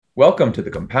Welcome to the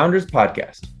Compounders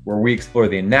Podcast, where we explore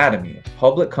the anatomy of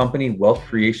public company wealth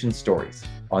creation stories.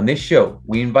 On this show,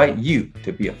 we invite you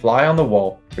to be a fly on the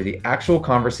wall for the actual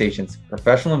conversations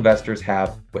professional investors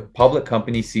have with public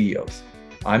company CEOs.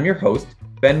 I'm your host,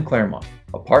 Ben Claremont,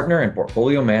 a partner and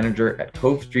portfolio manager at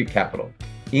Cove Street Capital.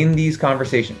 In these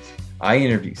conversations, I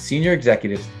interview senior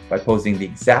executives by posing the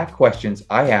exact questions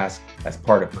I ask as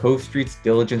part of Cove Street's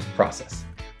diligence process.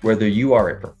 Whether you are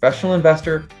a professional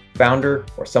investor, founder,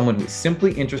 or someone who is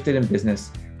simply interested in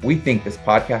business, we think this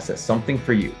podcast has something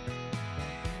for you.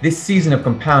 This season of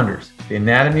Compounders, The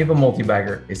Anatomy of a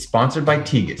Multibagger, is sponsored by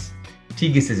Tegas.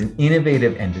 Tegas is an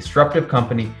innovative and disruptive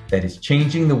company that is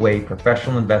changing the way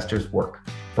professional investors work.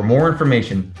 For more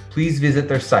information, please visit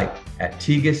their site at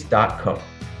tegas.co.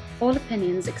 All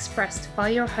opinions expressed by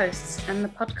your hosts and the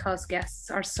podcast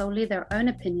guests are solely their own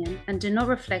opinion and do not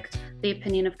reflect the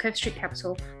opinion of Cove Street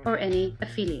Capital or any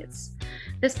affiliates.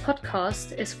 This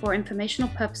podcast is for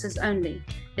informational purposes only.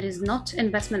 It is not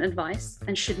investment advice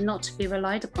and should not be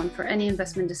relied upon for any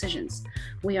investment decisions.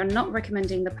 We are not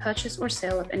recommending the purchase or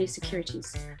sale of any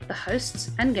securities. The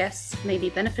hosts and guests may be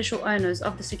beneficial owners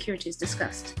of the securities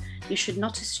discussed. You should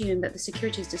not assume that the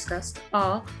securities discussed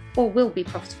are or will be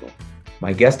profitable.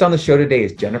 My guest on the show today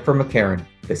is Jennifer McCarron,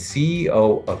 the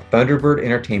CEO of Thunderbird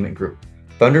Entertainment Group.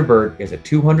 Thunderbird is a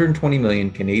 220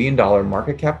 million Canadian dollar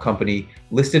market cap company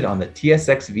listed on the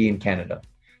TSXV in Canada.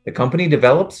 The company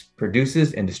develops,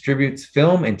 produces, and distributes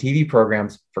film and TV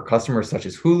programs for customers such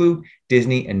as Hulu,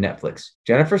 Disney, and Netflix.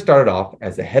 Jennifer started off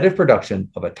as the head of production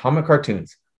of Atomic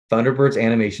Cartoons, Thunderbird's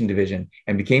animation division,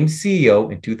 and became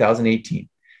CEO in 2018.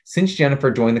 Since Jennifer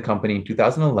joined the company in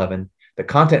 2011, the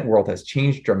content world has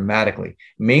changed dramatically,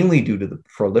 mainly due to the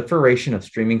proliferation of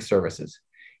streaming services.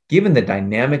 Given the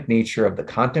dynamic nature of the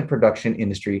content production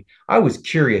industry, I was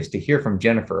curious to hear from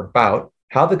Jennifer about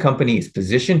how the company is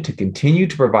positioned to continue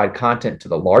to provide content to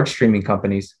the large streaming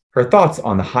companies, her thoughts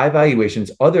on the high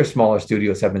valuations other smaller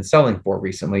studios have been selling for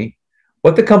recently,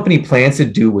 what the company plans to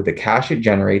do with the cash it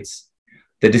generates,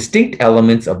 the distinct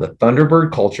elements of the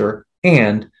Thunderbird culture,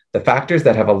 and the factors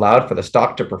that have allowed for the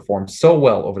stock to perform so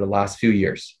well over the last few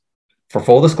years. For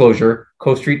full disclosure,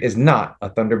 Cove Street is not a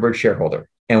Thunderbird shareholder.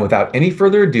 And without any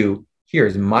further ado,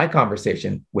 here's my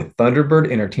conversation with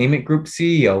Thunderbird Entertainment Group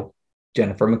CEO,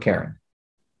 Jennifer McCarron.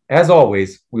 As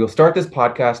always, we will start this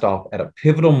podcast off at a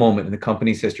pivotal moment in the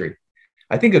company's history.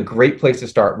 I think a great place to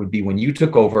start would be when you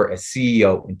took over as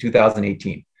CEO in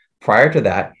 2018. Prior to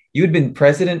that, you had been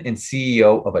president and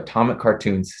CEO of Atomic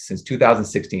Cartoons since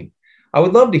 2016. I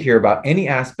would love to hear about any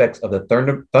aspects of the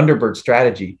Thunderbird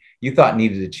strategy you thought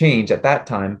needed to change at that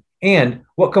time and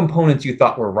what components you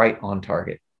thought were right on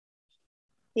target.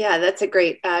 Yeah, that's a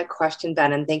great question,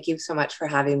 Ben, and thank you so much for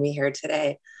having me here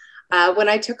today. When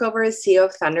I took over as CEO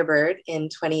of Thunderbird in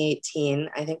 2018,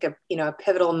 I think a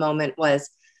pivotal moment was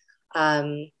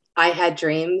I had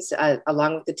dreams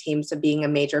along with the teams of being a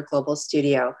major global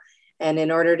studio. And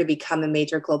in order to become a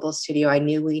major global studio, I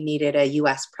knew we needed a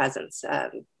US presence,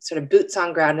 sort of boots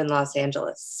on ground in Los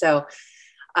Angeles. So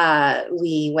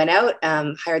we went out,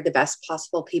 hired the best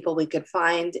possible people we could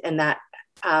find, and that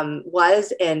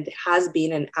was and has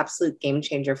been an absolute game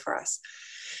changer for us.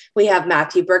 We have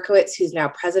Matthew Berkowitz, who's now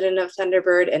president of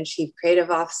Thunderbird and chief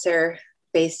creative officer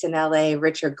based in LA,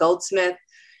 Richard Goldsmith,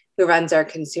 who runs our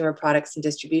consumer products and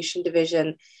distribution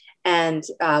division. And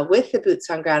with the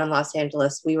boots on ground in Los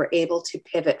Angeles, we were able to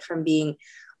pivot from being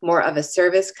more of a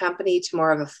service company to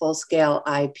more of a full-scale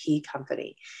IP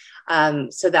company.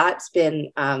 So that's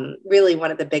been really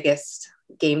one of the biggest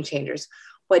game changers.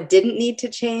 What didn't need to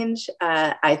change,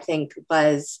 I think,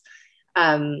 was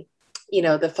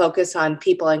the focus on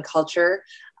people and culture.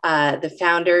 The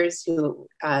founders who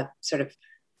sort of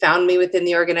found me within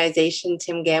the organization,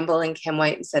 Tim Gamble and Kim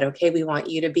White, and said, okay, we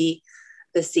want you to be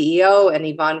the CEO, and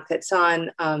Yvonne Pitzon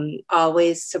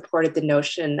always supported the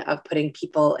notion of putting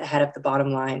people ahead of the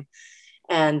bottom line.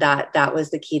 And that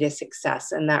was the key to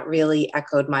success. And that really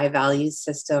echoed my values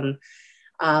system.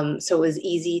 So it was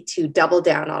easy to double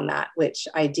down on that, which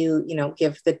I do,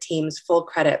 give the teams full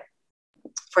credit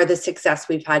for the success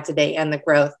we've had today and the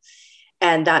growth.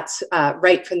 And that's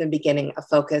right from the beginning, a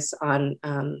focus on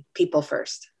people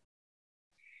first.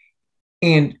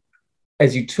 And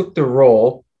as you took the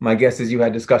role, my guess is you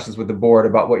had discussions with the board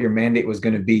about what your mandate was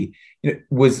going to be.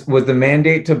 Was the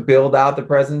mandate to build out the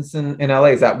presence in LA?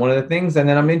 Is that one of the things? And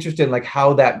then I'm interested in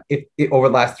how that, if over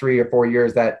the last 3 or 4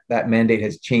 years, that mandate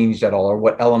has changed at all, or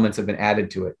what elements have been added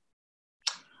to it.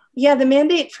 Yeah, the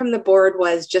mandate from the board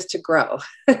was just to grow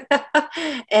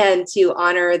and to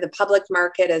honor the public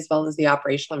market as well as the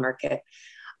operational market.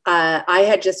 I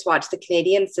had just watched the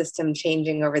Canadian system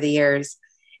changing over the years.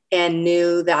 and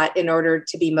knew that in order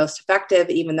to be most effective,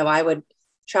 even though I would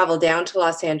travel down to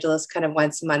Los Angeles kind of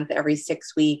once a month, every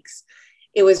 6 weeks,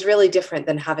 it was really different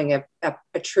than having a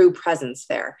true presence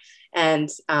there. And,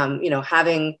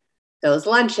 having those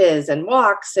lunches and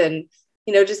walks and,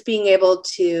 just being able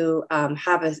to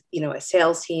have a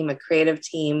sales team, a creative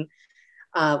team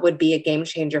would be a game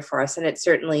changer for us. And it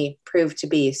certainly proved to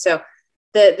be. So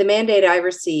the mandate I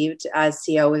received as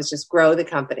CEO was just grow the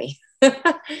company,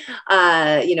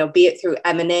 be it through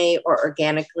M&A or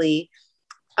organically.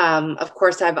 Of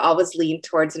course, I've always leaned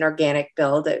towards an organic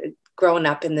build. Grown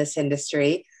up in this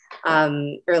industry,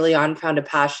 early on found a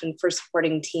passion for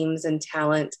supporting teams and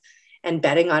talent and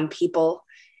betting on people.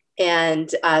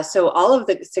 And so all of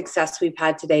the success we've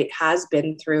had to date has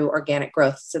been through organic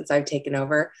growth since I've taken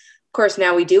over. Of course,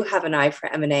 now we do have an eye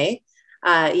for M&A,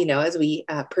 as we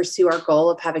pursue our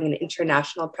goal of having an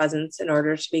international presence in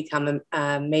order to become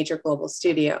a major global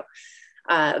studio.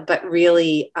 But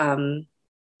really,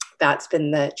 that's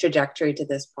been the trajectory to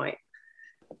this point.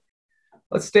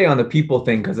 Let's stay on the people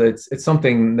thing, because it's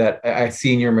something that I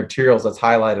see in your materials that's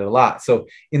highlighted a lot. So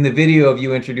in the video of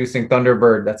you introducing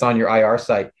Thunderbird that's on your IR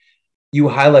site, you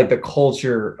highlight the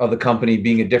culture of the company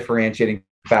being a differentiating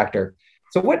factor.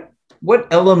 So what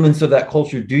elements of that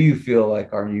culture do you feel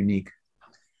like are unique?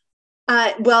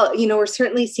 We're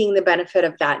certainly seeing the benefit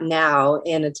of that now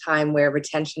in a time where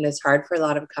retention is hard for a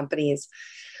lot of companies.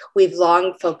 We've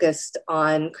long focused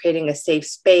on creating a safe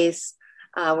space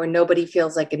where nobody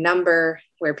feels like a number,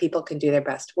 where people can do their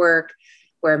best work,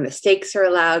 where mistakes are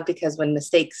allowed, because when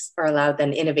mistakes are allowed,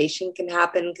 then innovation can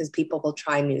happen because people will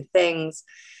try new things.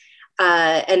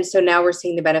 And so now we're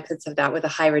seeing the benefits of that with a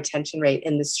high retention rate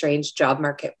in the strange job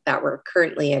market that we're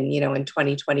currently in, in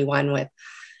 2021, with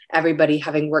everybody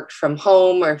having worked from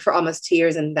home or for almost 2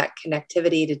 years, and that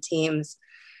connectivity to teams.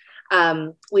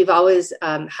 We've always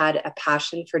had a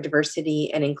passion for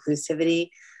diversity and inclusivity.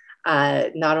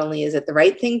 Not only is it the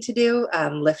right thing to do,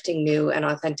 lifting new and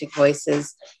authentic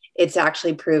voices, it's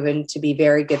actually proven to be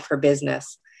very good for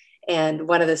business. And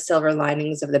one of the silver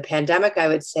linings of the pandemic, I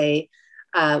would say,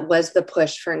 was the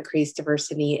push for increased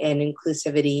diversity and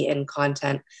inclusivity in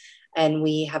content. And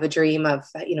we have a dream of,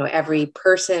 every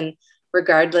person,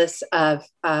 regardless of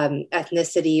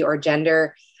ethnicity or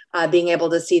gender, being able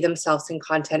to see themselves in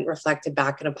content reflected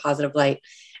back in a positive light.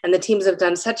 And the teams have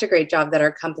done such a great job that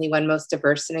our company won Most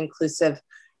Diverse and Inclusive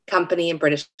Company in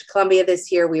British Columbia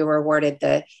this year. We were awarded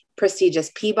the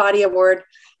prestigious Peabody Award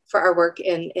for our work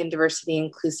in diversity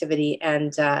and inclusivity.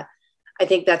 And I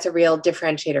think that's a real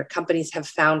differentiator. Companies have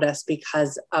found us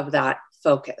because of that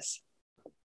focus.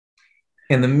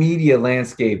 And the media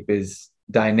landscape is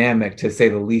dynamic, to say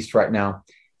the least, right now.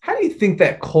 How do you think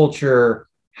that culture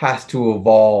has to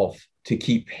evolve to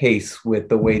keep pace with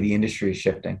the way the industry is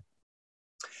shifting?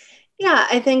 Yeah,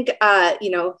 I think,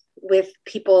 with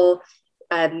people,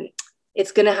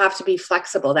 it's going to have to be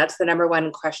flexible. That's the number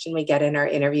one question we get in our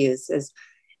interviews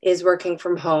is working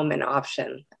from home an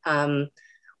option?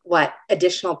 What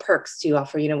additional perks do you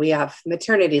offer? We have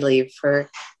maternity leave for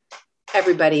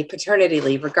everybody, paternity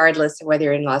leave, regardless of whether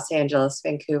you're in Los Angeles,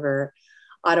 Vancouver,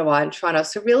 Ottawa, and Toronto.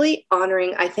 So really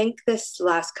honoring, I think this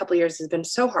last couple of years has been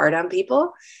so hard on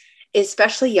people,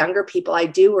 especially younger people. I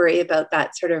do worry about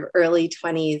that sort of early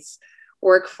 20s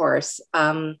workforce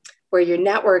where you're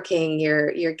networking,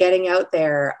 you're getting out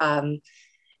there.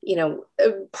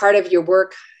 Part of your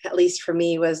work, at least for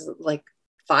me, was like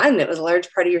fun. It was a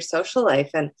large part of your social life.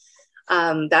 And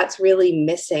that's really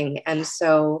missing. And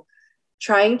so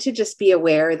trying to just be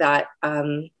aware that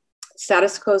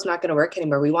status quo is not going to work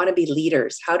anymore. We want to be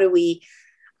leaders. How do we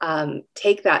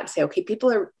take that and say, okay,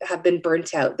 people have been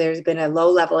burnt out. There's been a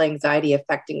low level anxiety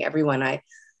affecting everyone. I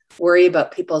worry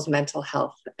about people's mental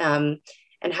health. And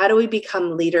how do we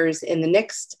become leaders in the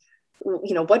next,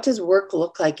 what does work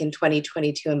look like in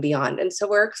 2022 and beyond? And so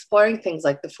we're exploring things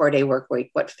like the 4-day work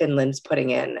week, what Finland's putting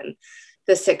in, and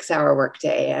the 6-hour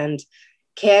workday. And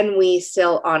can we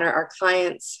still honor our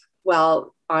clients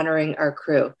while honoring our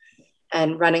crew,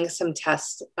 and running some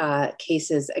test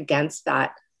cases against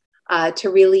that to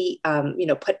really,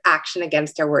 put action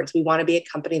against our words. We want to be a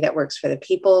company that works for the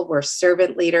people. We're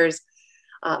servant leaders.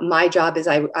 My job is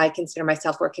I consider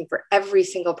myself working for every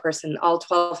single person, all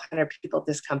 1,200 people at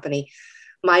this company.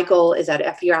 My goal is that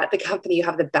if you're at the company, you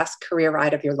have the best career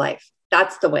ride of your life.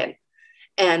 That's the win.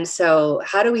 And so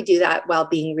how do we do that while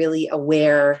being really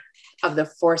aware of the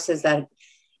forces that,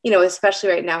 especially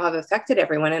right now, have affected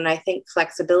everyone? And I think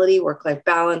flexibility, work-life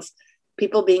balance,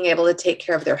 people being able to take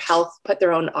care of their health, put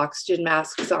their own oxygen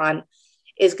masks on,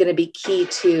 is going to be key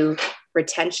to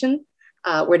retention.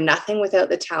 We're nothing without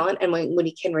the talent. And when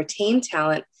you can retain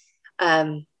talent,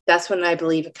 that's when I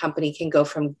believe a company can go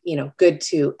from, good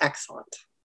to excellent.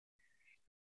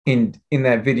 In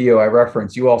that video I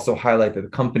referenced, you also highlight that the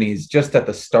company is just at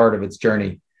the start of its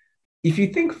journey. If you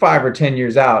think 5 or 10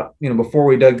 years out, before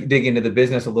we dig into the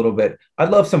business a little bit,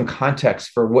 I'd love some context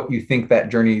for what you think that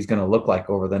journey is going to look like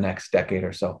over the next decade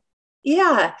or so.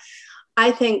 Yeah,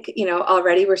 I think,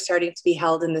 already we're starting to be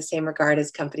held in the same regard as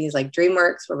companies like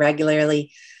DreamWorks. We're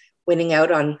regularly winning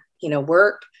out on,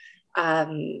 work.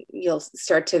 You'll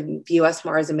start to view us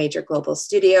more as a major global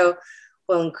studio.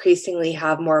 We'll increasingly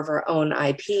have more of our own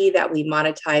IP that we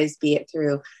monetize, be it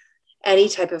through any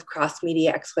type of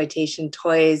cross-media exploitation,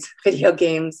 toys, video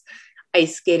games,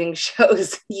 ice skating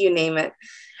shows, you name it.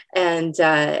 And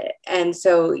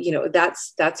so,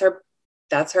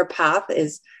 that's our path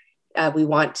is we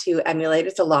want to emulate.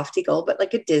 It's a lofty goal, but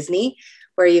like a Disney,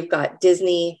 where you've got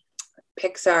Disney,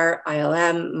 Pixar,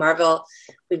 ILM, Marvel.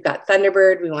 We've got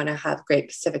Thunderbird. We want to have Great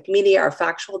Pacific Media, our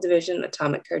factual division,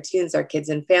 Atomic Cartoons, our kids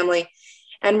and family.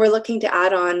 And we're looking to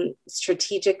add on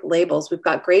strategic labels. We've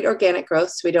got great organic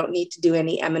growth, so we don't need to do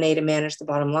any M&A to manage the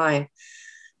bottom line.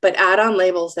 But add on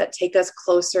labels that take us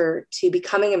closer to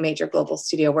becoming a major global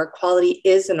studio where quality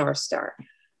is a North Star.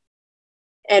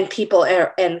 And people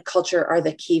and culture are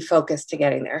the key focus to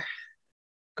getting there.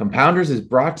 Compounders is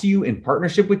brought to you in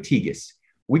partnership with Tegas.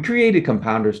 We created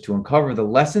Compounders to uncover the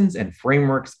lessons and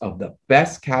frameworks of the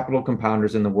best capital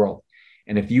compounders in the world.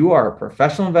 And if you are a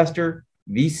professional investor,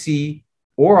 VC,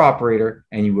 or operator,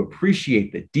 and you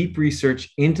appreciate the deep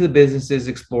research into the businesses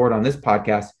explored on this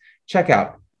podcast, check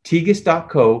out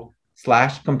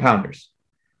tegas.co/compounders.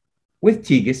 With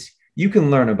Tegas, you can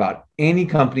learn about any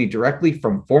company directly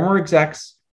from former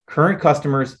execs, current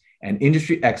customers, and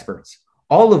industry experts,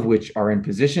 all of which are in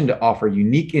position to offer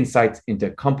unique insights into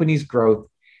a company's growth,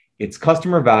 its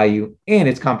customer value, and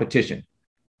its competition.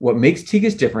 What makes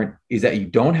Tegas different is that you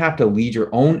don't have to lead your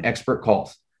own expert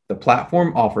calls. The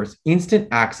platform offers instant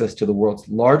access to the world's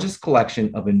largest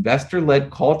collection of investor-led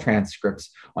call transcripts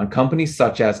on companies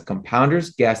such as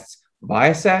Compounders guests,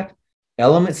 Viasat,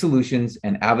 Element Solutions,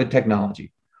 and Avid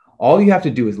Technology. All you have to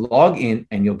do is log in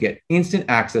and you'll get instant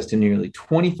access to nearly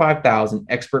 25,000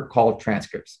 expert call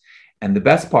transcripts. And the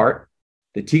best part,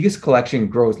 the Tegas collection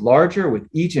grows larger with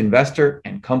each investor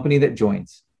and company that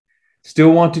joins.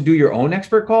 Still want to do your own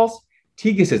expert calls?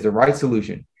 Tegas is the right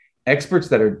solution. Experts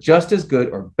that are just as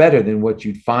good or better than what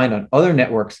you'd find on other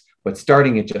networks, but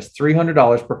starting at just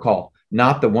 $300 per call,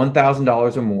 not the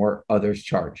 $1,000 or more others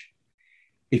charge.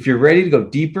 If you're ready to go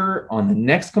deeper on the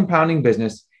next compounding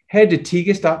business, head to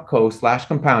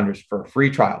tegas.co/compounders for a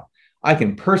free trial. I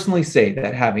can personally say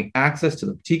that having access to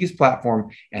the Tegas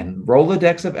platform and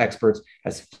Rolodex of experts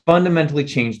has fundamentally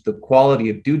changed the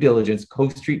quality of due diligence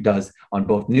Cove Street does on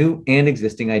both new and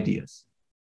existing ideas.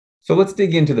 So let's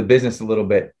dig into the business a little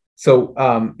bit. So,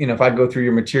 if I go through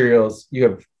your materials, you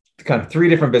have kind of 3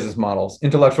 different business models: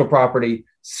 intellectual property,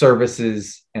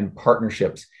 services, and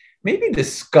partnerships. Maybe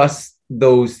discuss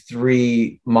those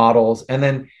 3 models. And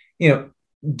then,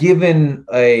 given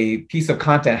a piece of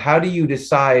content, how do you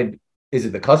decide, is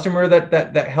it the customer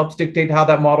that helps dictate how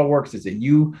that model works? Is it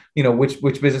you,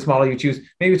 which business model you choose?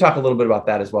 Maybe talk a little bit about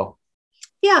that as well.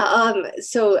 Yeah,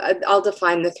 so I'll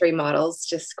define the 3 models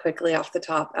just quickly off the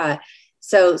top.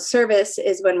 So service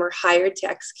is when we're hired to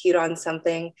execute on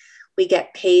something. We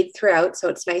get paid throughout, so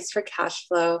it's nice for cash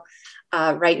flow.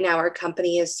 Right now, our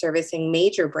company is servicing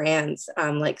major brands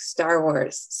like Star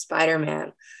Wars,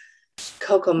 Spider-Man,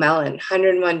 CoComelon,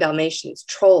 101 Dalmatians,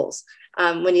 Trolls.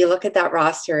 When you look at that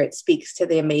roster, it speaks to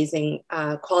the amazing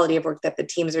quality of work that the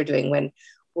teams are doing when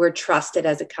we're trusted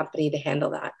as a company to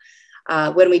handle that.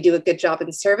 When we do a good job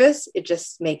in service, it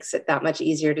just makes it that much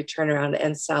easier to turn around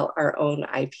and sell our own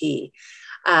IP.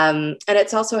 And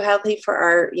it's also healthy for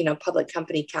our, public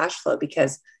company cash flow,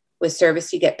 because with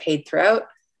service, you get paid throughout.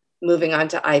 Moving on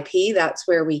to IP, that's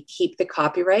where we keep the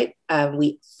copyright.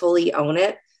 We fully own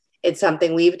it. It's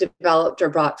something we've developed or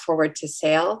brought forward to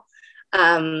sale.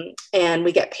 And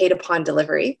we get paid upon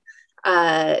delivery.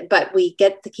 But we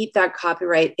get to keep that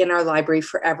copyright in our library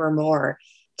forevermore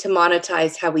to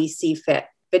monetize how we see fit.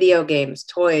 Video games,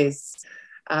 toys,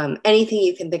 anything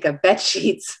you can think of, bed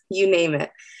sheets, you name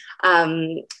it.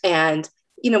 And,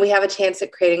 we have a chance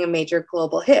at creating a major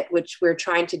global hit, which we're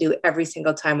trying to do every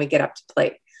single time we get up to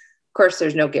plate. Of course,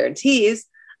 there's no guarantees.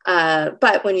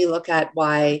 But when you look at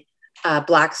why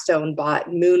Blackstone bought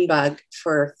Moonbug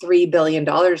for $3 billion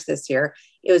this year,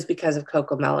 it was because of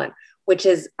CoComelon, which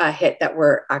is a hit that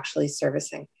we're actually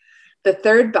servicing. The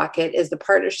third bucket is the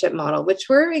partnership model, which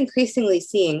we're increasingly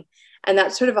seeing, and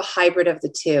that's sort of a hybrid of the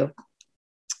 2.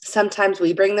 Sometimes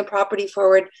we bring the property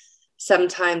forward,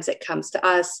 sometimes it comes to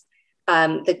us.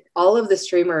 all of the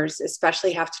streamers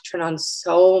especially have to turn on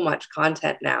so much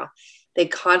content now. They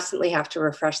constantly have to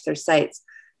refresh their sites.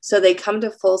 So they come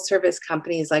to full service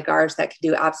companies like ours that can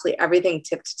do absolutely everything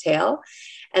tip to tail,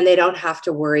 and they don't have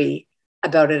to worry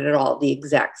about it at all, the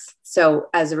execs. So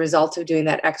as a result of doing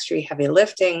that extra heavy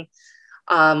lifting,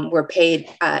 we're paid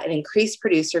an increased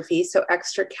producer fee, so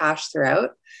extra cash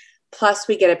throughout. Plus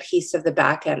we get a piece of the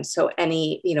back end. So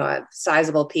any, a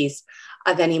sizable piece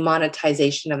of any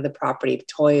monetization of the property,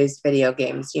 toys, video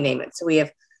games, you name it. So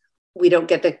we don't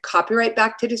get the copyright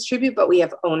back to distribute, but we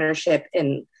have ownership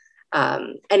in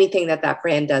anything that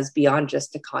brand does beyond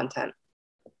just the content.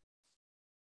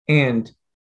 And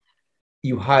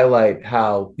you highlight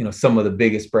how, some of the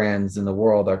biggest brands in the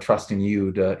world are trusting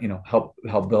you to, help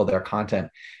build their content.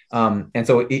 And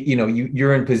so,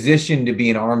 you're in position to be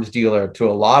an arms dealer to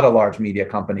a lot of large media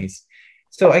companies.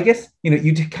 So I guess,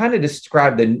 you kind of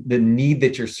describe the need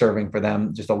that you're serving for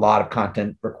them, just a lot of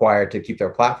content required to keep their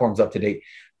platforms up to date.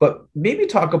 But maybe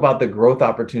talk about the growth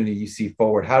opportunity you see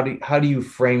forward. How do you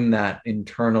frame that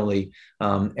internally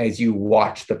as you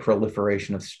watch the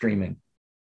proliferation of streaming?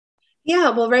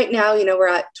 Yeah, well, right now, we're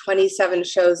at 27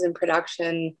 shows in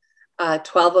production,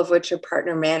 12 of which are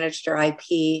partner managed or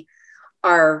IP.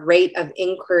 Our rate of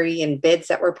inquiry and bids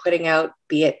that we're putting out,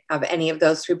 be it of any of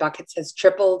those three buckets, has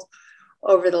tripled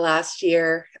over the last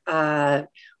year.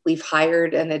 We've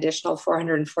hired an additional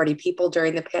 440 people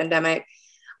during the pandemic.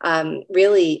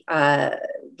 Really,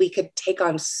 we could take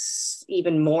on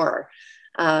even more.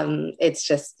 It's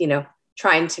just,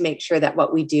 trying to make sure that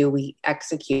what we do, we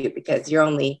execute, because you're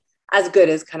only as good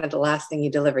as kind of the last thing you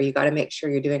deliver. You got to make sure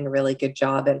you're doing a really good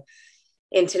job. And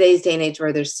in today's day and age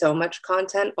where there's so much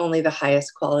content, only the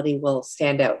highest quality will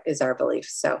stand out, is our belief.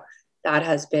 So that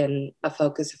has been a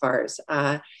focus of ours.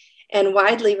 And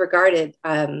widely regarded,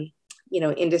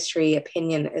 industry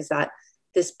opinion is that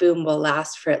this boom will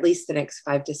last for at least the next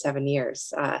 5 to 7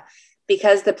 years,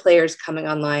 because the players coming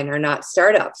online are not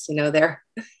startups. They're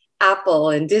Apple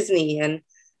and Disney, and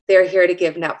they're here to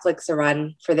give Netflix a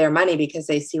run for their money because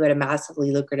they see what a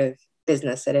massively lucrative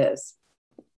business it is.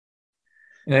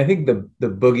 And I think the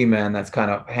boogeyman that's kind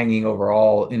of hanging over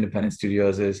all independent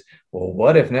studios is, well,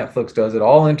 what if Netflix does it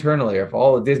all internally, or if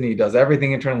all of Disney does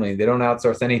everything internally, they don't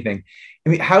outsource anything? I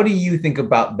mean, how do you think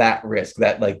about that risk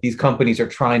that like these companies are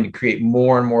trying to create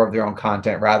more and more of their own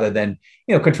content rather than,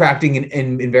 contracting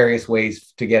in various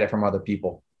ways to get it from other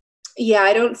people? Yeah,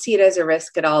 I don't see it as a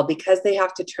risk at all, because they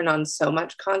have to turn on so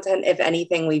much content. If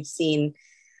anything, we've seen,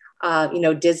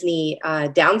 Disney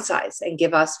downsize and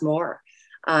give us more,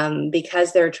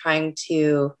 because they're trying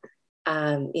to,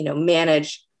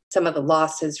 manage some of the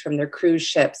losses from their cruise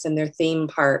ships and their theme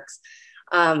parks.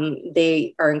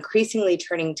 They are increasingly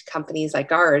turning to companies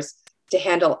like ours to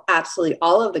handle absolutely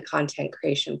all of the content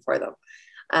creation for them.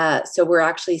 So we're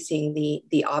actually seeing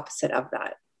the opposite of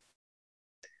that.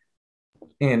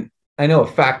 And I know a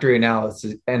factory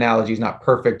analogy is not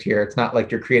perfect here. It's not like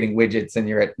you're creating widgets and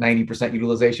you're at 90%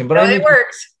 utilization, but it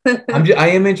works. I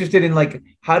am interested in like,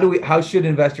 how should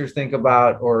investors think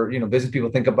about, or, business people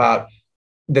think about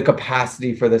the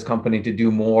capacity for this company to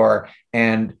do more,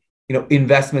 and,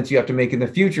 investments you have to make in the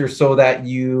future so that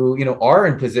you are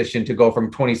in position to go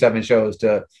from 27 shows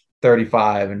to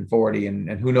 35 and 40 and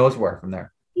who knows where from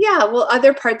there. Yeah, well,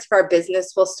 other parts of our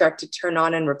business will start to turn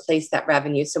on and replace that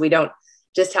revenue. So we don't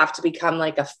just have to become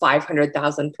like a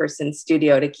 500,000 person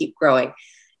studio to keep growing.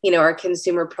 Our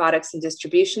consumer products and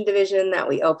distribution division that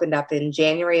we opened up in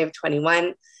January of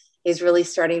 21 is really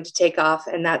starting to take off.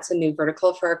 And that's a new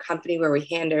vertical for our company where we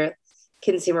handle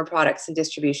consumer products and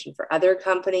distribution for other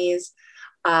companies.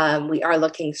 We are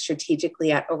looking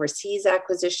strategically at overseas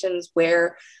acquisitions.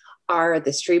 Where are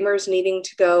the streamers needing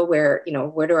to go? Where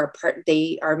do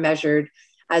they are measured,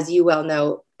 as you well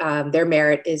know, their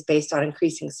merit is based on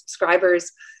increasing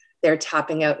subscribers. They're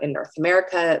tapping out in North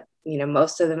America.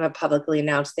 Most of them have publicly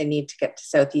announced they need to get to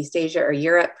Southeast Asia or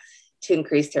Europe to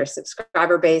increase their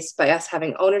subscriber base. By us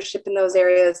having ownership in those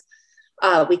areas,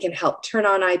 we can help turn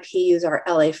on IP, use our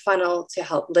LA funnel to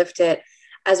help lift it,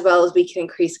 as well as we can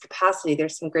increase capacity.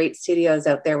 There's some great studios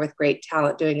out there with great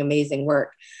talent doing amazing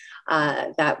work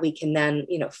that we can then,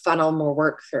 funnel more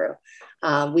work through.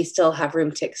 We still have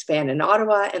room to expand in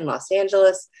Ottawa and Los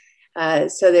Angeles.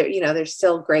 So there's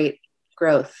still great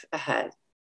growth ahead.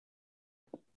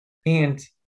 And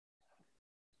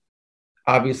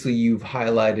obviously you've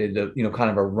highlighted, kind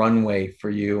of a runway for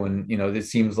you. And,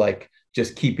 this seems like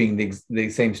just keeping the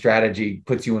same strategy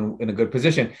puts you in a good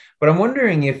position. But I'm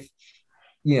wondering if,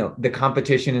 the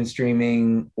competition in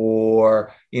streaming,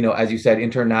 or, as you said,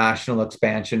 international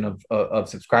expansion of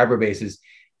subscriber bases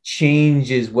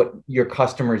changes what your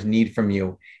customers need from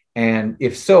you. And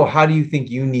if so, how do you think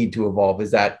you need to evolve?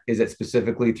 Is it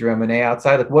specifically through M&A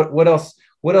outside? Like what else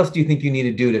do you think you need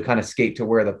to do to kind of skate to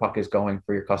where the puck is going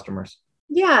for your customers?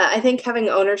 Yeah, I think having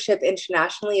ownership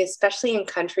internationally, especially in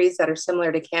countries that are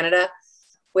similar to Canada,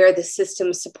 where the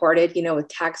system's supported, with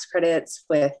tax credits,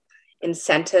 with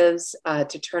incentives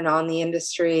to turn on the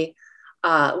industry,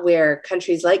 where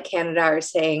countries like Canada are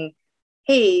saying,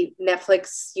 hey,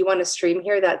 Netflix, you want to stream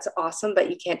here? That's awesome, but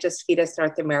you can't just feed us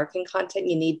North American content.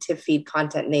 You need to feed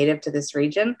content native to this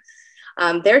region.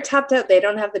 They're tapped out. They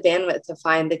don't have the bandwidth to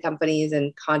find the companies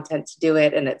and content to do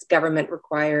it, and it's government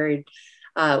required.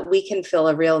 We can fill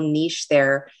a real niche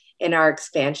there in our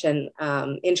expansion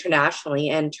internationally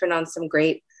and turn on some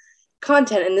great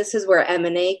content. And this is where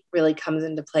M&A really comes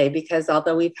into play, because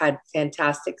although we've had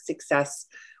fantastic success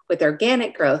with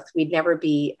organic growth, we'd never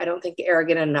be, I don't think,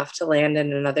 arrogant enough to land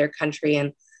in another country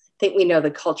and think we know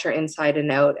the culture inside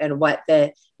and out and what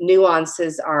the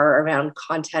nuances are around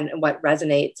content and what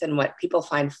resonates and what people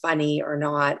find funny or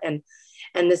not. And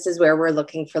this is where we're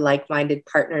looking for like-minded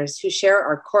partners who share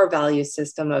our core value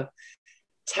system of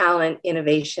talent,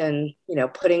 innovation,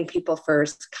 putting people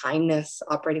first, kindness,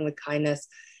 operating with kindness,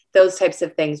 those types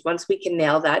of things. Once we can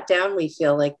nail that down, we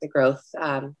feel like the growth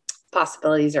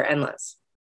possibilities are endless.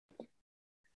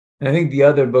 And I think the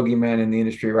other boogeyman in the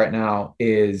industry right now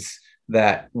is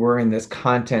that we're in this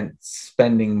content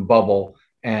spending bubble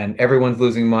and everyone's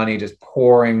losing money, just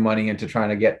pouring money into trying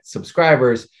to get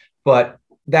subscribers. But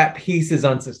that piece is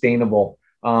unsustainable.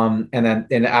 And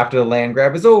after the land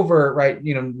grab is over, right,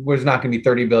 there's not going to be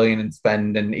 30 billion in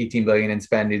spend and 18 billion in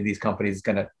spend. These companies is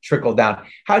going to trickle down.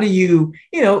 How do you,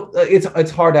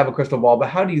 it's hard to have a crystal ball, but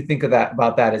how do you think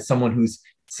about that as someone who's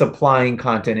supplying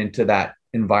content into that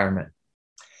environment?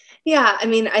 Yeah,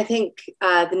 I think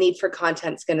the need for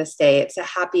content is going to stay. It's a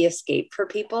happy escape for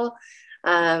people.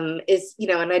 And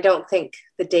I don't think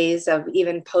the days of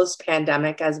even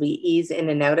post-pandemic, as we ease in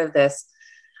and out of this,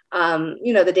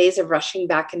 the days of rushing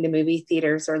back into movie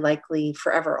theaters are likely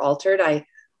forever altered. I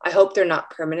hope they're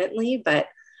not permanently, but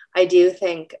I do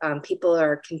think people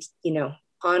are, in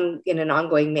an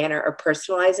ongoing manner, are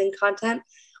personalizing content.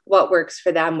 What works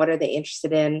for them? What are they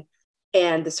interested in?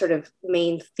 And the sort of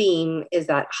main theme is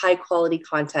that high quality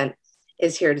content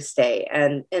is here to stay,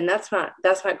 and that's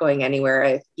not going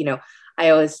anywhere. I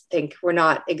always think we're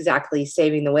not exactly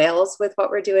saving the whales with what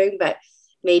we're doing, but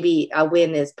maybe a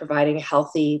win is providing a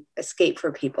healthy escape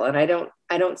for people. And I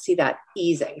don't see that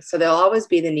easing. So there'll always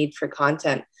be the need for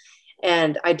content.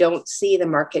 And I don't see the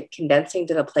market condensing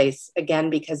to the place, again,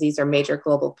 because these are major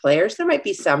global players. There might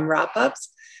be some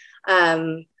wrap-ups,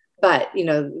 but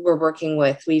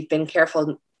we've been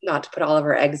careful not to put all of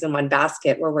our eggs in one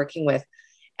basket. We're working with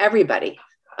everybody.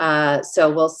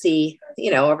 So we'll see,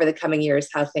 over the coming years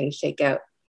how things shake out.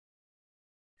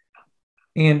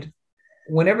 And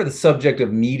whenever the subject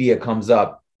of media comes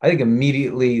up, I think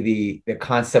immediately the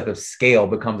concept of scale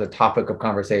becomes a topic of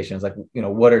conversations. Like,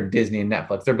 what are Disney and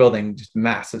Netflix? They're building just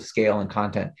massive scale and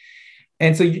content.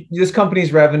 And so this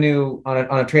company's revenue on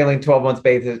a trailing 12 months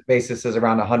basis is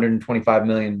around 125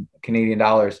 million Canadian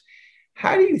dollars.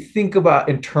 How do you think about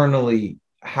internally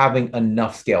having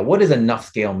enough scale? What does enough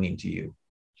scale mean to you?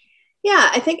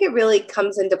 Yeah, I think it really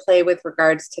comes into play with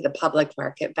regards to the public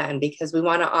market, Ben, because we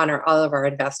want to honor all of our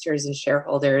investors and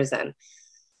shareholders. And,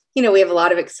 we have a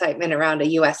lot of excitement around a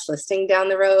US listing down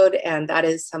the road. And that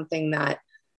is something that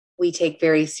we take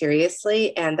very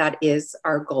seriously. And that is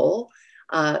our goal.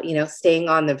 Staying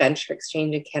on the venture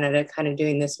exchange in Canada, kind of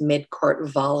doing this mid-court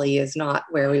volley is not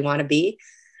where we want to be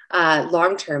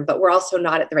long-term, but we're also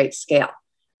not at the right scale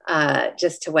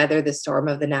just to weather the storm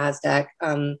of the NASDAQ.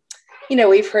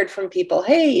 We've heard from people,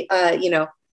 hey,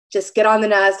 just get on the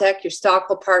NASDAQ, your stock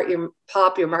will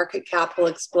pop, your market cap will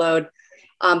explode.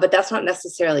 But that's not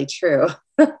necessarily true.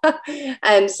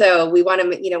 And so we want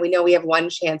to, we know we have one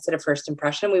chance at a first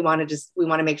impression. We want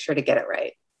to make sure to get it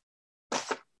right.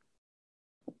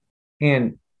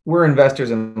 And we're investors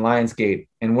in Lionsgate,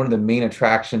 and one of the main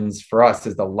attractions for us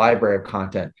is the library of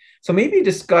content. So maybe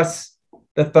discuss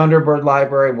the Thunderbird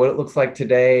library, what it looks like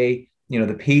today,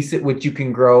 the pace at which you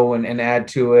can grow and add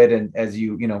to it, and as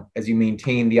you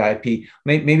maintain the IP.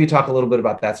 Maybe talk a little bit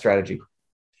about that strategy.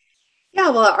 Yeah,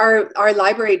 well, our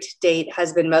library to date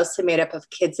has been mostly made up of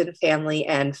kids and family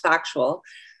and factual,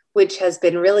 which has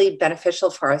been really beneficial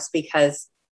for us because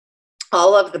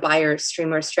all of the buyer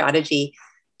streamer strategy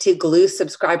to glue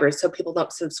subscribers so people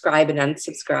don't subscribe and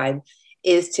unsubscribe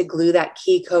is to glue that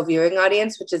key co-viewing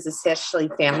audience, which is essentially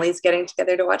families getting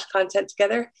together to watch content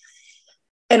together.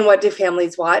 And what do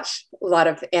families watch? A lot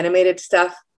of animated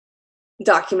stuff,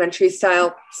 documentary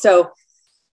style. So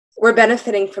we're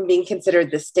benefiting from being considered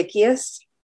the stickiest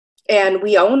And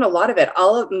we own a lot of it.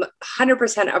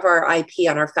 100% of our IP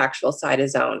on our factual side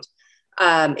is owned.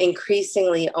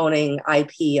 Increasingly owning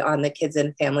IP on the kids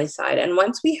and family side. And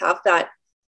once we have that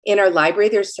in our library,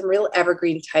 there's some real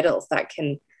evergreen titles that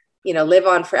can, live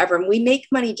on forever. And we make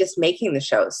money just making the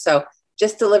shows. So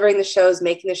just delivering the shows,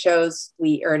 making the shows,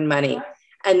 we earn money.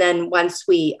 And then once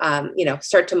we,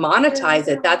 start to monetize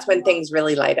it, that's when things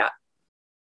really light up.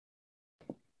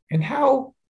 And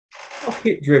how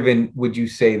hit driven would you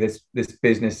say this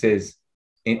business is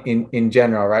in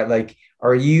general, right? Like,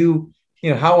 are you,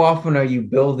 how often are you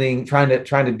building, trying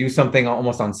to do something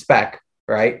almost on spec,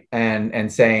 right?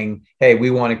 And saying, hey,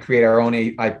 we want to create our own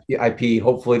IP.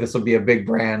 Hopefully this will be a big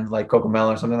brand like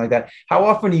Cocomelon or something like that. How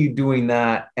often are you doing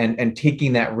that and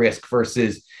taking that risk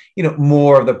versus,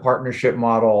 more of the partnership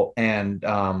model and,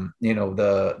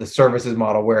 the services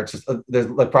model where it's just,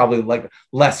 there's probably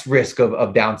less risk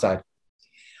of downside?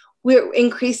 We're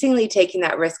increasingly taking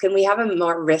that risk, and we have a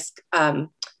more risk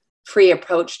free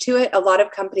approach to it. A lot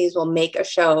of companies will make a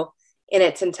show in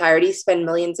its entirety, spend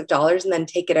millions of dollars, and then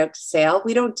take it out to sale.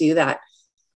 We don't do that.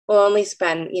 We'll only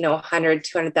spend,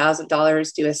 $100,000,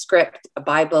 $200,000, do a script, a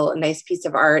Bible, a nice piece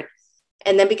of art.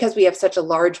 And then because we have such a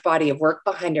large body of work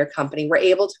behind our company, we're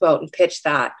able to go out and pitch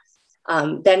that,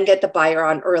 then get the buyer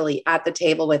on early at the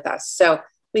table with us. So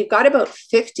we've got about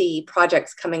 50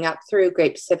 projects coming up through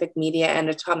Great Pacific Media and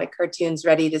Atomic Cartoons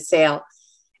ready to sale.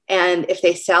 And if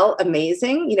they sell,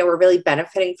 amazing. We're really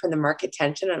benefiting from the market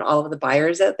tension and all of the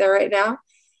buyers out there right now.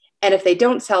 And if they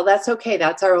don't sell, that's okay.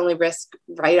 That's our only risk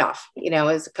write-off,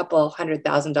 is a couple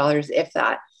 $100,000, if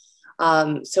that.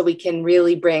 So we can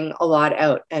really bring a lot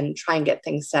out and try and get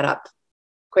things set up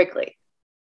quickly.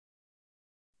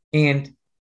 And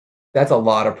that's a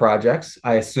lot of projects.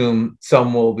 I assume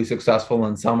some will be successful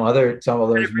and some others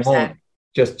 100%. Won't.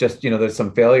 Just there's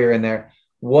some failure in there.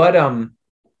 What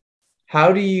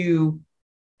how do you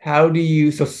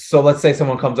so let's say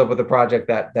someone comes up with a project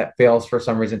that fails for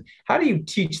some reason. How do you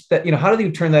teach that, how do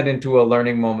you turn that into a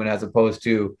learning moment as opposed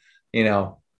to,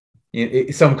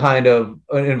 some kind of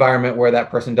an environment where that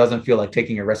person doesn't feel like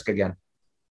taking a risk again?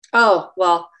 Oh,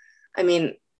 well,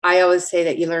 I always say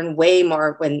that you learn way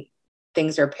more when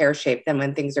things are pear-shaped than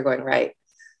when things are going right.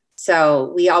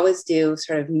 So we always do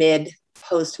sort of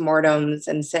post-mortems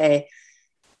and say,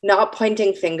 not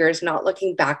pointing fingers, not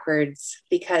looking backwards,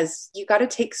 because you got to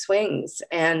take swings.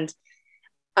 And,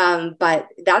 but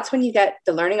that's when you get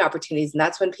the learning opportunities, and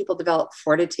that's when people develop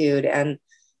fortitude. And,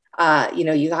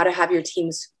 you got to have your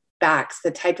team's backs. The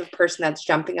type of person that's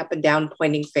jumping up and down,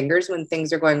 pointing fingers when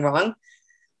things are going wrong,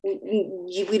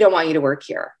 we don't want you to work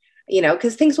here,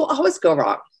 because things will always go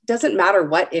wrong. Doesn't matter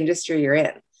what industry you're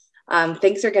in.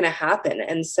 Things are going to happen.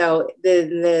 And so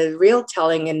the real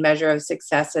telling and measure of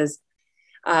success is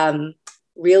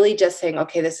really just saying,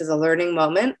 okay, this is a learning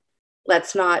moment.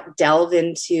 Let's not delve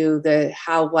into the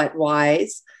how, what,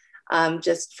 whys.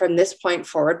 Just from this point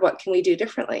forward, what can we do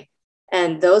differently?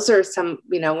 And those are some,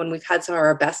 when we've had some of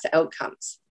our best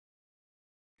outcomes.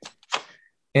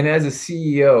 And as a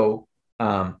CEO,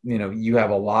 you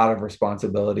have a lot of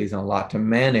responsibilities and a lot to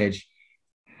manage.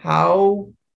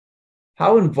 How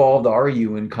involved are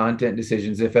you in content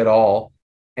decisions, if at all?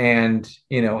 And,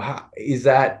 how, is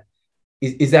that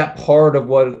part of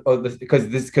what, because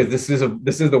this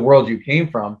is the world you came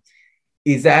from.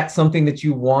 Is that something that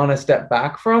you want to step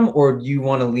back from, or do you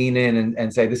want to lean in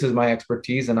and say, this is my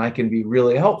expertise and I can be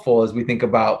really helpful as we think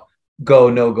about go,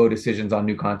 no go decisions on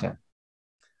new content?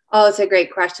 Oh, it's a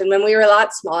great question. When we were a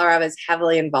lot smaller, I was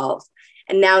heavily involved,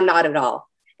 and now not at all.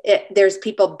 There's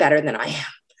people better than I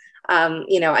am.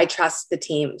 I trust the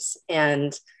teams.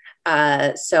 And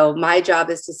so my job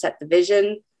is to set the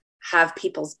vision, have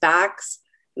people's backs,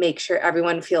 make sure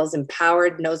everyone feels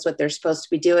empowered, knows what they're supposed to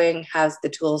be doing, has the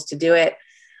tools to do it.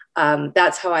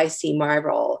 That's how I see my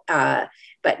role.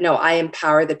 But no, I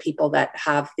empower the people that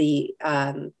have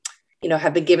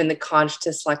have been given the conch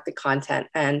to select the content.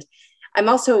 And I'm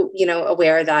also,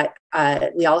 aware that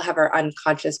we all have our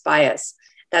unconscious bias.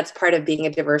 That's part of being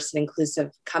a diverse and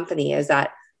inclusive company, is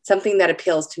that something that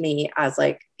appeals to me as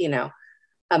a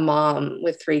mom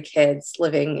with 3 kids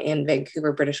living in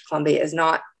Vancouver, British Columbia, is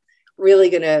not really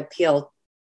going to appeal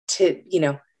to,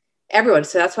 everyone.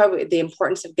 So that's why the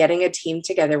importance of getting a team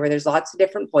together where there's lots of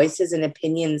different voices and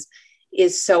opinions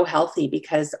is so healthy,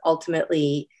 because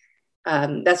ultimately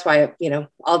that's why,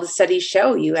 all the studies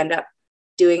show you end up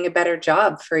doing a better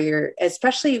job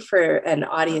especially for an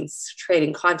audience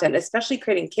creating content, especially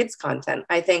creating kids content.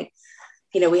 I think,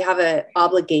 we have an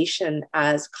obligation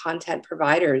as content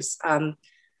providers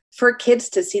for kids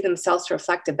to see themselves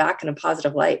reflected back in a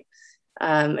positive light.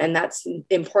 And that's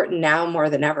important now more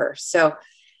than ever. So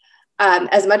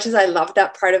as much as I love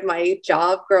that part of my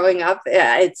job growing up,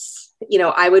 it's,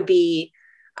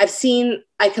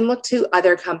 I can look to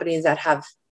other companies that have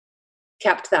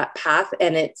kept that path,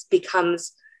 and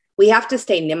we have to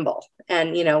stay nimble.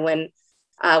 And,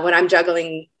 when I'm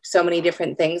juggling so many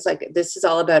different things, like this is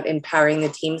all about empowering the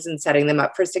teams and setting them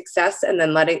up for success, and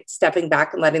then stepping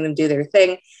back and letting them do their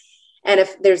thing. And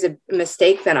if there's a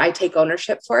mistake, then I take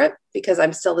ownership for it because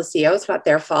I'm still the CEO. It's not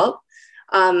their fault.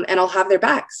 And I'll have their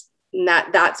backs. And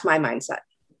that's my mindset.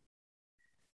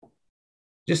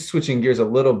 Just switching gears a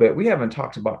little bit, we haven't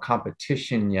talked about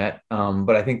competition yet,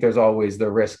 but I think there's always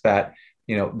the risk that,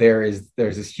 there's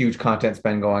this huge content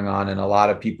spend going on and a lot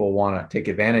of people want to take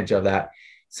advantage of that.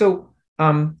 So,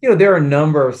 there are a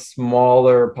number of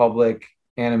smaller public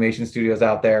animation studios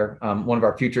out there. One of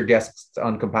our future guests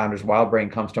on Compounders,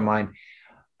 WildBrain, comes to mind.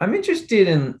 I'm interested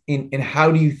in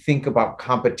how do you think about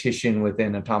competition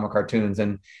within Atomic Cartoons,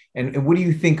 and what do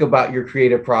you think about your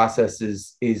creative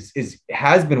processes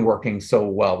has been working so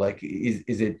well? Like,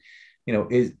 is it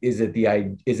the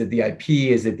IP?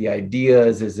 Is it the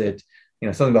ideas? Is it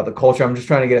something about the culture? I'm just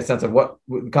trying to get a sense of what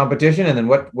competition, and then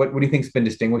what do you think's been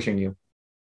distinguishing you?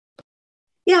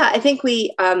 Yeah, I think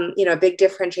we a big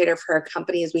differentiator for our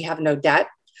company is we have no debt.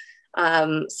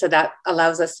 So that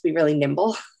allows us to be really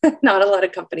nimble. Not a lot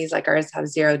of companies like ours have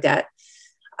zero debt.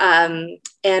 And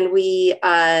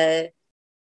we're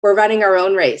running our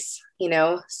own race.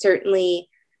 Certainly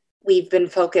we've been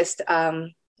focused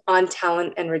on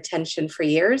talent and retention for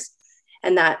years,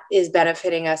 and that is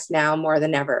benefiting us now more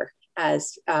than ever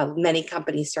as many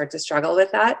companies start to struggle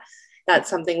with that.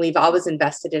 That's something we've always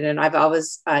invested in. And I've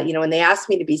always, when they asked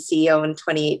me to be CEO in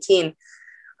 2018,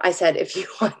 I said, if you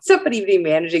want somebody to be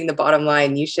managing the bottom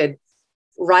line, you should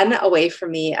run away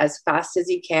from me as fast as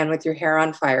you can with your hair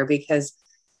on fire, because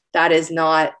that is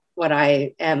not what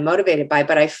I am motivated by.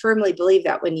 But I firmly believe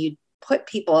that when you put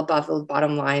people above the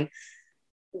bottom line,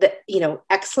 that,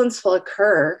 excellence will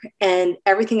occur and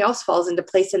everything else falls into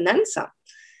place and then some.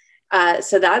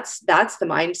 So that's the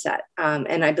mindset.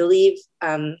 And I believe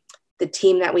the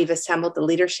team that we've assembled, the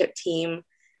leadership team,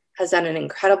 has done an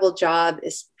incredible job,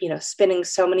 is, spinning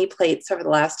so many plates over the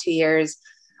last 2 years,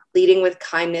 leading with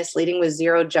kindness, leading with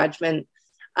zero judgment,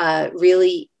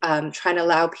 really trying to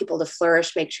allow people to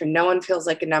flourish, make sure no one feels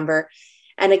like a number.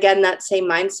 And again, that same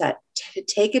mindset, to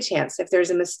take a chance. If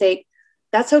there's a mistake,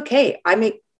 that's okay. I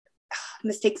make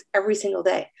mistakes every single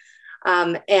day.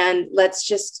 And let's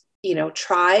just,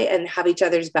 try and have each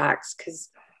other's backs, because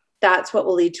that's what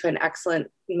will lead to an excellent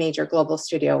major global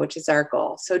studio, which is our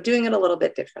goal. So doing it a little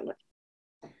bit differently.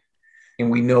 And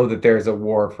we know that there's a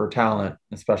war for talent,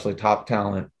 especially top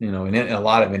talent, in a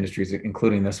lot of industries,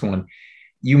 including this one.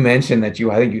 You mentioned that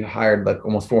I think you hired like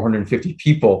almost 450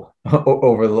 people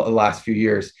over the last few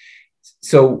years.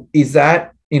 So is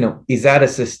that a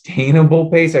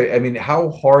sustainable pace? I mean, how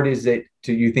hard is it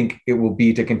you think it will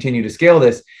be to continue to scale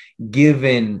this,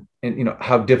 given,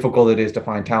 how difficult it is to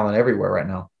find talent everywhere right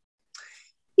now?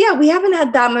 Yeah, we haven't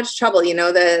had that much trouble.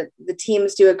 The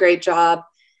teams do a great job.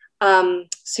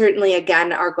 Certainly,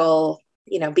 again, our goal,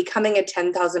 becoming a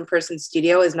 10,000 person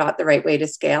studio is not the right way to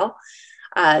scale.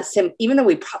 Even though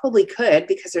we probably could,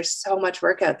 because there's so much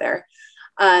work out there.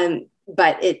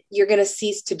 But you're going to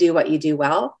cease to do what you do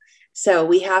well. So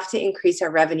we have to increase our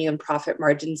revenue and profit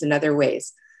margins in other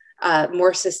ways,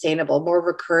 more sustainable, more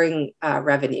recurring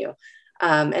revenue.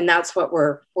 And that's what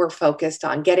we're focused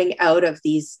on, getting out of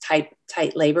these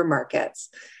tight labor markets.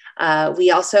 We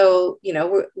also,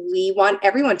 we want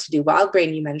everyone to do.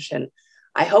 WildBrain, you mentioned.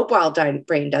 I hope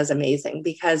WildBrain does amazing,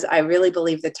 because I really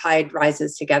believe the tide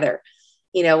rises together.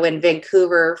 When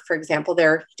Vancouver, for example,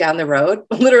 they're down the road,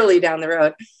 literally down the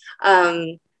road.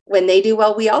 When they do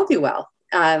well, we all do well.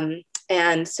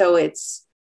 And so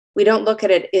we don't look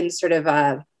at it in sort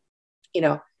of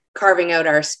carving out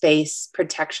our space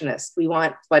protectionist. We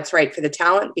want what's right for the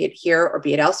talent, be it here or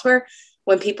be it elsewhere.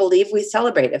 When people leave, we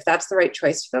celebrate if that's the right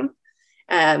choice for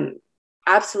them.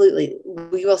 Absolutely,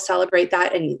 we will celebrate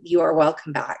that, and you are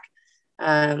welcome back.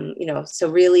 So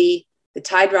really, the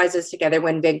tide rises together.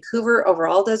 When Vancouver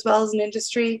overall does well as an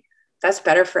industry, that's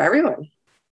better for everyone.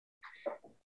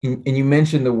 And you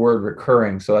mentioned the word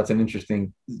recurring, so that's an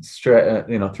interesting thread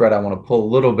I want to pull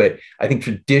a little bit. I think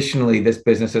traditionally this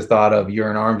business is thought of, you're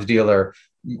an arms dealer,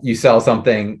 you sell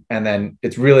something, and then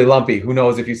it's really lumpy. Who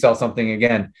knows if you sell something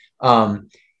again?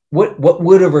 What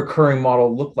would a recurring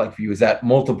model look like for you? Is that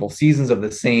multiple seasons of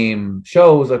the same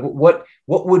shows? Like what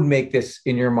would make this,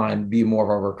 in your mind, be more of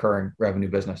a recurring revenue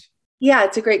business? Yeah,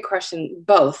 it's a great question.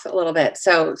 Both, a little bit.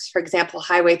 So, for example,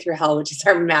 Highway Through Hell, which is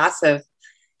our massive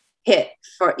hit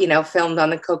for, filmed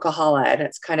on the Coca-Cola, and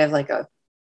it's kind of like a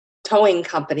towing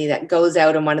company that goes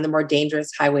out on one of the more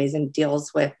dangerous highways and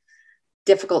deals with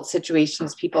difficult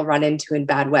situations people run into in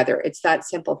bad weather. It's that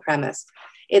simple premise.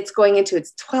 It's going into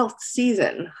its 12th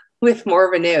season with More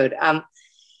Renewed.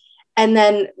 And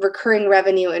then recurring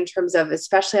revenue in terms of,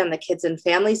 especially on the kids and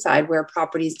family side, where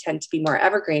properties tend to be more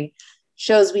evergreen,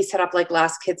 shows we set up like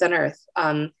Last Kids on Earth.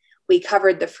 We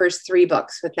covered the first 3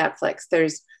 books with Netflix.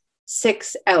 There's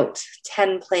 6 out,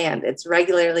 10 planned. It's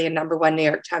regularly a #1 New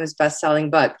York Times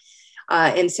bestselling book.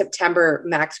 In September,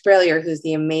 Max Brallier, who's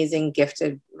the amazing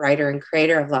gifted writer and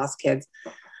creator of Lost Kids,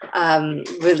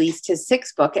 released his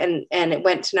 6th book, and it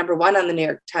went to #1 on the New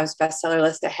York Times bestseller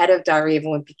list, ahead of Diary of a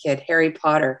Wimpy Kid, Harry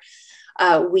Potter.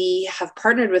 We have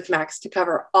partnered with Max to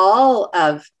cover all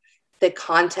of the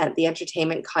content, the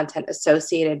entertainment content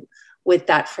associated with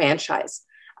that franchise.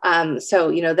 So,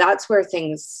 you know, that's where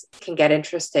things can get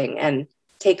interesting and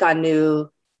take on new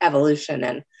evolution.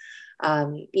 And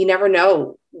you never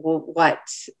know what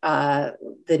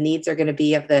the needs are going to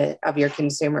be of your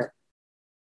consumer.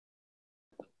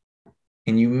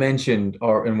 And you mentioned,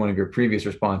 or in one of your previous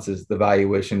responses, the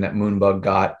valuation that Moonbug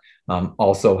got.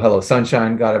 Also, Hello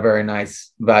Sunshine got a very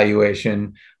nice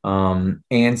valuation.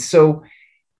 And so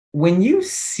when you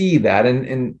see that,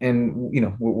 and you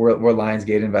know, we're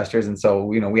Lionsgate investors, and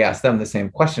so, you know, we ask them the same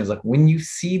questions. Like, when you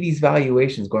see these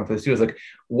valuations going for the studios, like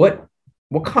what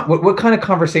kind of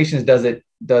conversations does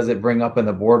it bring up in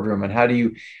the boardroom, and how do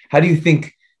you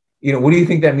think, you know, what do you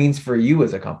think that means for you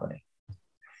as a company?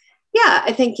 Yeah,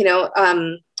 I think, you know,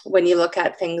 when you look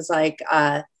at things like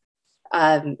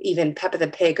even Peppa the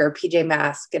Pig or PJ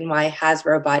Masks, and why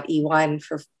Hasbro bought eOne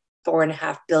for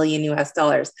 $4.5 billion US.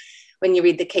 When you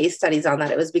read the case studies on that,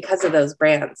 it was because of those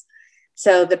brands.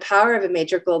 So the power of a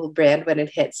major global brand when it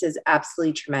hits is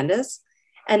absolutely tremendous.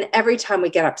 And every time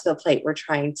we get up to the plate, we're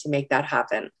trying to make that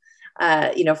happen.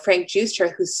 You know, Frank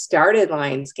Giustra, who started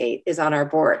Lionsgate, is on our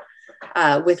board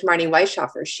with Marnie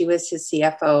Weishofer. She was his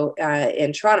CFO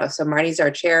in Toronto. So Marnie's our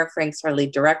chair, Frank's our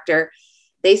lead director.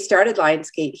 They started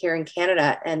Lionsgate here in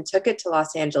Canada and took it to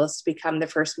Los Angeles to become the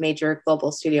first major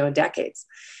global studio in decades.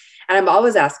 And I'm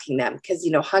always asking them, because,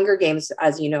 you know, Hunger Games,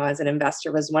 as you know, as an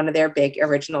investor, was one of their big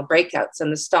original breakouts.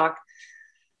 And the stock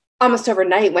almost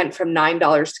overnight went from $9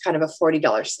 to kind of a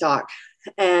 $40 stock.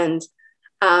 And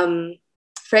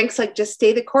Frank's like, just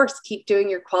stay the course, keep doing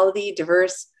your quality,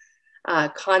 diverse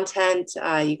content.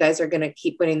 You guys are going to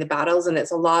keep winning the battles, and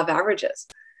it's a law of averages.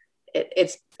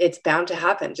 It's bound to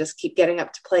happen. Just keep getting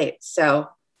up to plate. So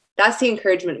that's the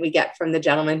encouragement we get from the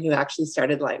gentleman who actually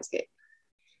started Lionsgate.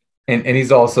 And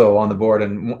he's also on the board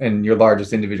and your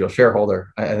largest individual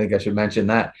shareholder. I think I should mention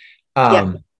that.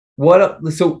 Yeah.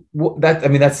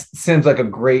 That seems like a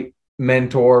great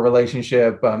mentor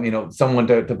relationship. You know, someone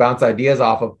to bounce ideas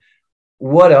off of.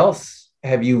 What else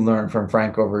have you learned from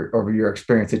Frank over your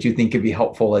experience that you think could be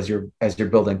helpful as you're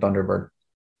building Thunderbird?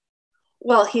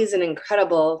 Well, he's an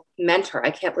incredible mentor. I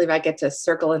can't believe I get to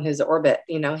circle in his orbit.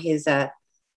 You know, he's a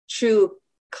true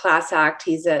class act.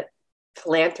 He's a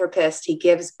philanthropist. He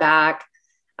gives back.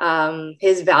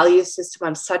 His value system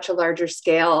on such a larger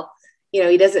scale. You know,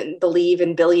 he doesn't believe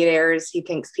in billionaires. He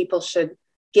thinks people should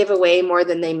give away more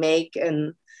than they make.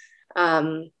 And,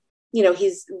 you know,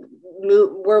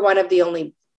 we're one of the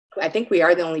only, I think we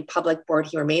are the only public board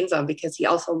he remains on, because he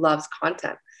also loves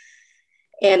content.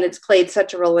 And it's played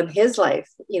such a role in his life,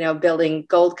 you know, building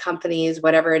gold companies,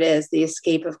 whatever it is, the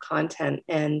escape of content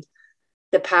and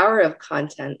the power of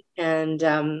content.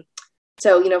 And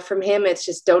so, you know, from him, it's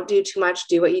just don't do too much,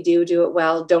 do what you do it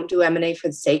well. Don't do M&A for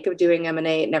the sake of doing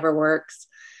M&A. It never works.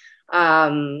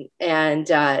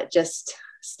 Just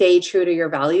stay true to your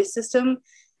value system.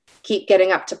 Keep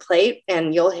getting up to plate,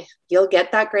 and you'll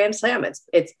get that grand slam.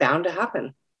 It's bound to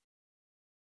happen.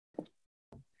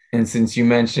 And since you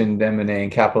mentioned M&A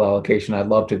and capital allocation, I'd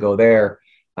love to go there.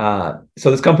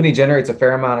 So this company generates a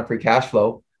fair amount of free cash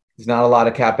flow. There's not a lot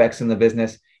of CapEx in the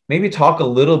business. Maybe talk a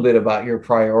little bit about your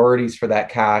priorities for that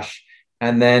cash.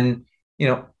 And then, you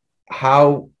know,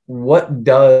 what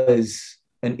does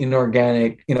an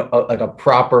inorganic, you know, like a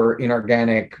proper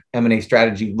inorganic M&A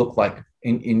strategy look like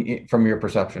from your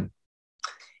perception?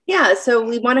 Yeah. So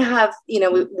we want to have, you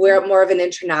know, we're more of an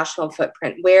international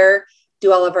footprint. Where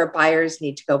do all of our buyers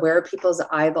need to go? Where are people's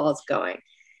eyeballs going?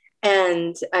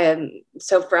 And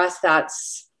so for us,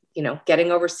 that's, you know,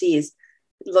 getting overseas,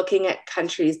 looking at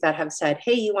countries that have said,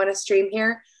 hey, you want to stream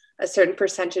here? A certain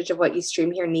percentage of what you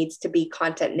stream here needs to be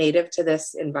content native to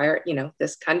this environment, you know,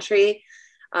 this country.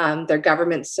 Their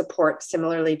government support,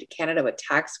 similarly to Canada, with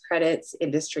tax credits,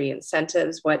 industry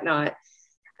incentives, whatnot.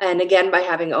 And again, by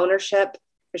having ownership,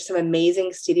 there's some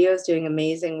amazing studios doing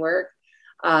amazing work.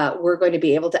 we're going to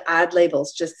be able to add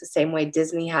labels just the same way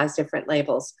Disney has different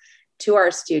labels to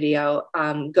our studio,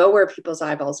 go where people's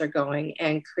eyeballs are going,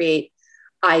 and create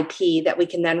IP that we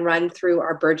can then run through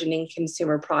our burgeoning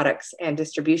consumer products and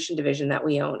distribution division that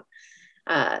we own.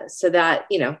 So that,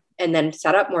 and then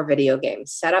set up more video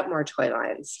games, set up more toy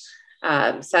lines,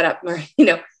 set up more,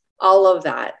 all of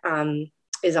that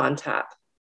is on tap.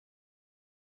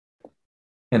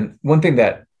 And one thing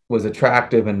that was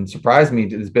attractive and surprised me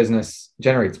to this business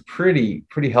generates pretty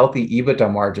healthy EBITDA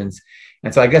margins.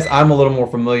 And so I guess I'm a little more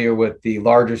familiar with the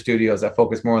larger studios that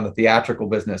focus more on the theatrical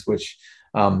business, which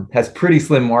has pretty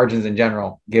slim margins in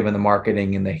general, given the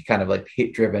marketing and the kind of like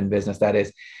hit-driven business that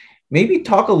is. Maybe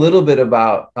talk a little bit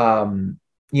about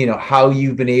how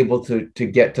you've been able to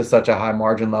get to such a high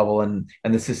margin level and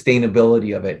the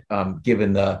sustainability of it,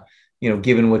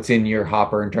 given what's in your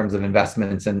hopper in terms of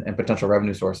investments and potential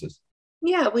revenue sources.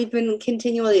 Yeah, we've been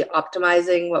continually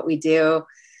optimizing what we do,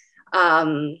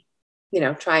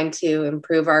 trying to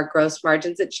improve our gross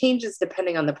margins. It changes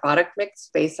depending on the product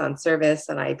mix based on service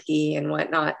and IP and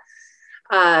whatnot.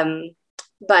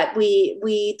 But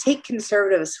we take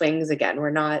conservative swings again. We're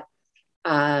not,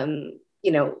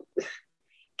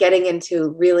 getting into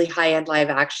really high-end live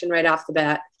action right off the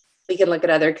bat. We can look at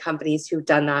other companies who've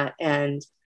done that. And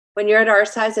when you're at our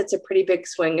size, it's a pretty big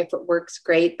swing. If it works,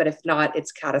 great. But if not,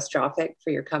 it's catastrophic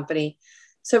for your company.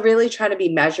 So really trying to be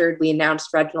measured. We announced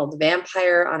Reginald the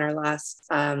Vampire on our last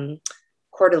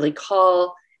quarterly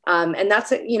call. And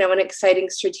that's an exciting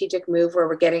strategic move where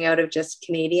we're getting out of just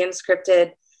Canadian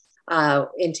scripted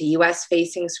into US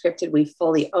facing scripted. We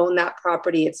fully own that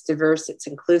property. It's diverse, it's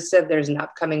inclusive. There's an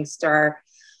upcoming star,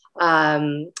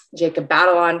 Jacob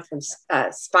Batalon from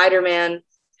Spider-Man.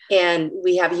 And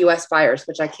we have US buyers,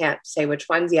 which I can't say which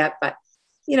ones yet, but,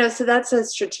 so that's a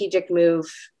strategic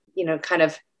move, kind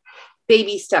of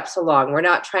baby steps along. We're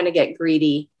not trying to get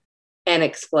greedy and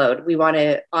explode. We want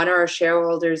to honor our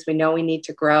shareholders. We know we need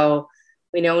to grow.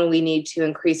 We know we need to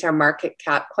increase our market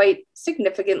cap quite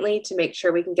significantly to make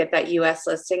sure we can get that US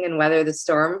listing and weather the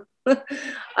storm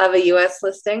of a US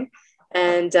listing.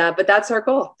 And, but that's our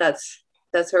goal. That's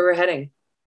where we're heading.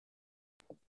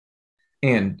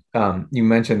 And you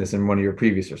mentioned this in one of your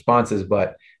previous responses,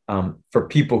 but for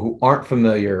people who aren't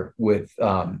familiar with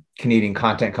Canadian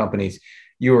content companies,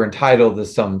 you are entitled to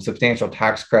some substantial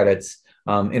tax credits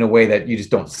in a way that you just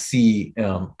don't see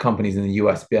companies in the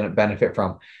U.S. benefit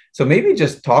from. So maybe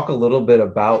just talk a little bit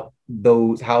about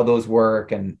those, how those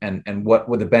work, and what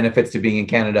were the benefits to being in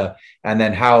Canada, and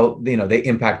then how they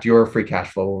impact your free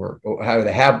cash flow, or how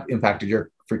they have impacted your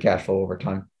free cash flow over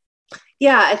time.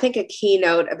 Yeah, I think a key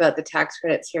note about the tax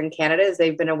credits here in Canada is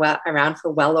they've been around for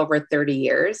well over 30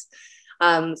 years.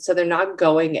 So they're not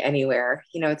going anywhere.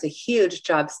 It's a huge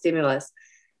job stimulus.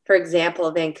 For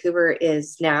example, Vancouver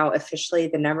is now officially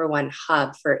the #1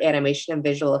 hub for animation and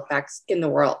visual effects in the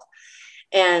world.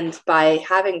 And by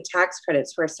having tax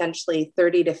credits where essentially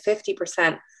 30 to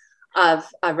 50% of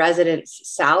a resident's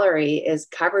salary is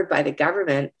covered by the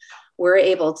government, we're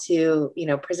able to,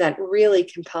 present really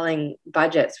compelling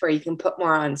budgets where you can put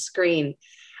more on screen.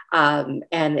 And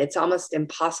it's almost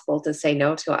impossible to say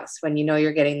no to us when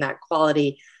you're getting that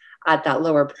quality at that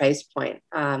lower price point.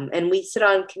 And we sit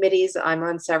on committees. I'm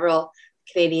on several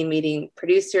Canadian Media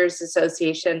Producers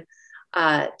Association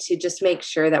to just make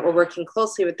sure that we're working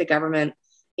closely with the government,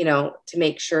 to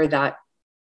make sure that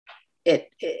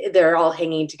they're all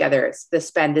hanging together. The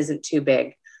spend isn't too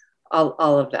big,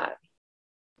 all of that.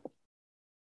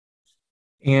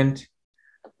 And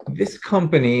this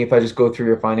company, if I just go through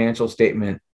your financial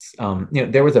statements,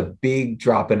 there was a big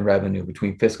drop in revenue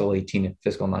between fiscal 18 and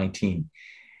fiscal 19.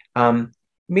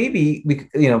 Maybe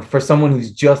for someone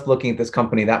who's just looking at this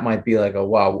company, that might be like, oh,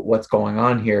 wow, what's going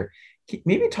on here?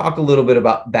 Maybe talk a little bit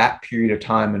about that period of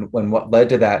time and what led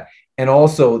to that. And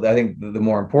also, I think the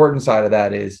more important side of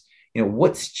that is,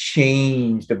 what's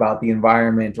changed about the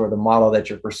environment or the model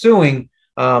that you're pursuing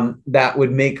that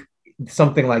would make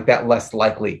something like that less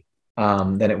likely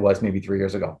than it was maybe 3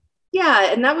 years ago.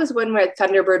 Yeah, and that was when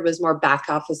Thunderbird was more back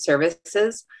office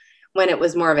services, when it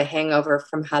was more of a hangover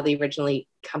from how the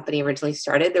company originally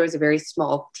started. There was a very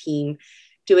small team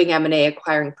doing M&A,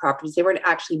 acquiring properties. They weren't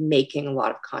actually making a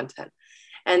lot of content.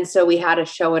 And so we had a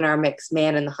show in our mix,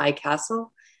 Man in the High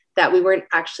Castle, that we weren't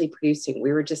actually producing.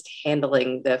 We were just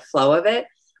handling the flow of it,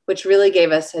 which really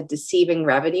gave us a deceiving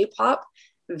revenue pop,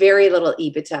 very little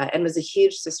EBITDA, and was a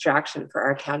huge distraction for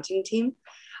our accounting team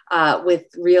with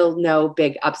no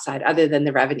big upside other than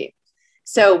the revenue.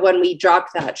 So when we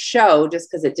dropped that show, just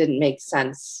because it didn't make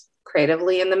sense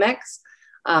creatively in the mix,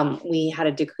 we had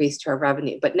a decrease to our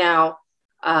revenue. But now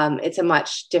it's a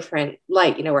much different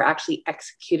light. We're actually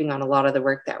executing on a lot of the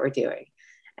work that we're doing.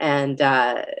 And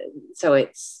so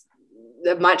it's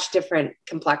a much different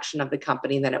complexion of the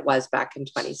company than it was back in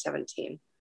 2017.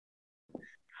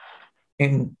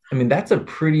 And I mean, that's a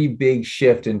pretty big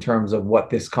shift in terms of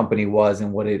what this company was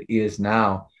and what it is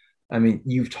now. I mean,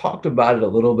 you've talked about it a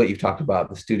little bit. You've talked about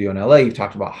the studio in LA. You've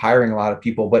talked about hiring a lot of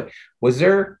people, but was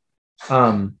there,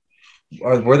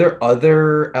 were there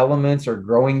other elements or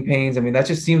growing pains? I mean, that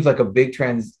just seems like a big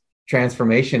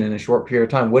transformation in a short period of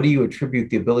time. What do you attribute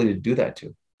the ability to do that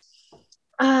to?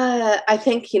 I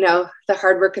think, the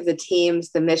hard work of the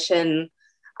teams, the mission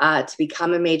to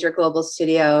become a major global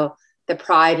studio, the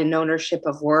pride and ownership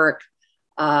of work,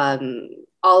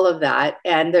 all of that.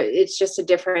 And it's just a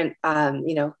different,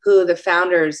 who the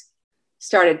founders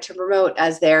started to promote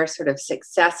as their sort of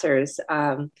successors,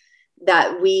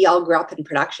 that we all grew up in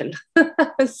production.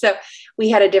 So we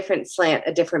had a different slant,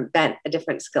 a different bent, a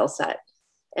different skill set.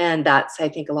 And that's, I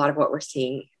think, a lot of what we're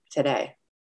seeing today.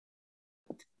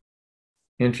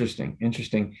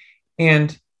 Interesting.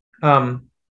 And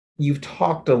you've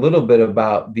talked a little bit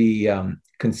about the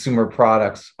consumer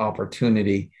products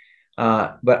opportunity,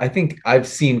 but I think I've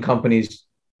seen companies,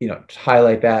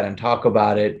 highlight that and talk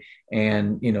about it,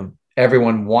 and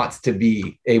everyone wants to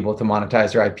be able to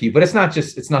monetize their IP, but it's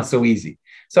not so easy.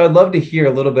 So I'd love to hear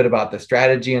a little bit about the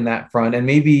strategy in that front, and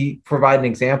maybe provide an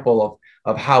example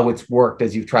of how it's worked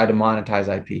as you've tried to monetize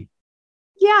IP.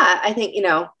 Yeah, I think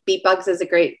Beat Bugs is a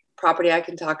great property I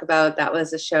can talk about. That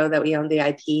was a show that we owned the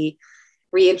IP,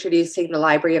 reintroducing the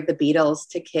library of the Beatles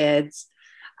to kids.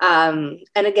 And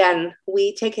again,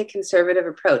 we take a conservative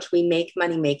approach. We make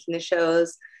money making the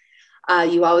shows.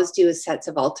 You always do a sets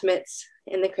of ultimates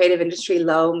in the creative industry,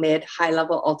 low, mid, high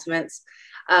level ultimates.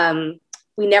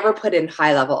 We never put in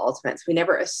high level ultimates. We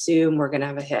never assume we're going to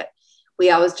have a hit. We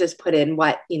always just put in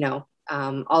what,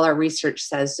 all our research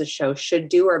says the show should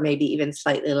do, or maybe even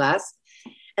slightly less.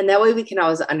 And that way we can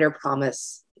always under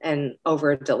promise and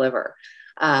over deliver.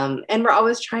 And we're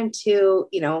always trying to,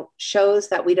 shows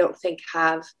that we don't think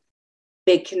have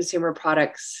big consumer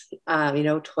products,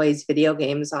 toys, video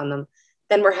games on them,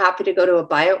 then we're happy to go to a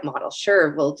buyout model.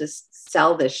 Sure, we'll just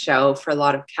sell this show for a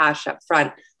lot of cash up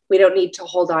front. We don't need to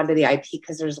hold on to the IP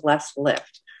because there's less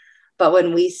lift. But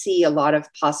when we see a lot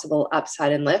of possible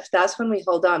upside and lift, that's when we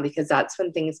hold on, because that's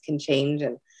when things can change.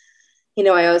 And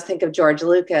I always think of George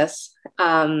Lucas,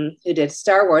 who did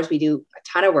Star Wars. We do a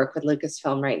ton of work with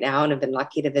Lucasfilm right now, and have been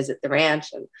lucky to visit the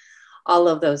ranch and all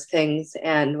of those things.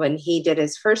 And when he did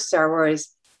his first Star Wars,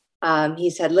 he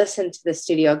said, listen to the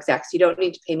studio execs, you don't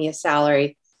need to pay me a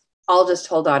salary. I'll just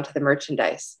hold on to the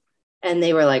merchandise. And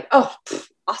they were like, oh,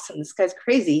 awesome. This guy's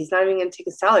crazy. He's not even going to take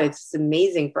a salary. It's just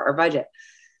amazing for our budget.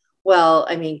 Well,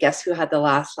 I mean, guess who had the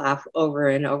last laugh over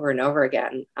and over and over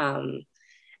again?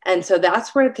 And so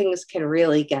that's where things can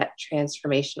really get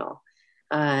transformational.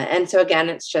 And so again,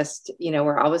 it's just,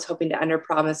 we're always hoping to under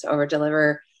promise, over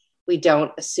deliver. We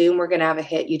don't assume we're going to have a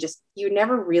hit. You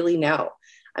never really know.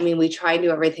 I mean, we try and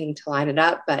do everything to line it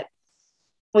up, but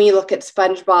when you look at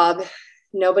SpongeBob,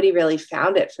 nobody really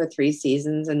found it for 3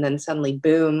 seasons, and then suddenly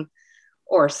boom.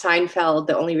 Or Seinfeld,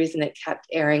 the only reason it kept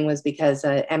airing was because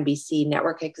an NBC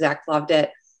network exec loved it,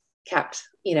 kept,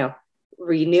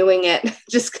 renewing it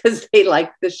just because they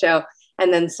liked the show.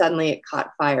 And then suddenly it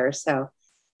caught fire. So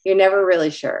you're never really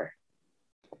sure.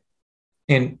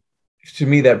 And to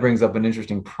me, that brings up an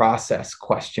interesting process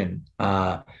question.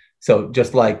 So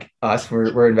just like us,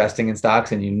 we're investing in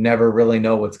stocks, and you never really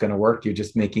know what's going to work. You're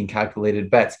just making calculated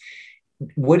bets.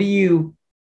 Do you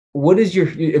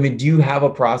have a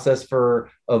process for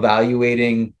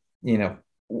evaluating,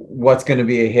 what's going to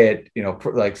be a hit,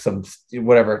 like some,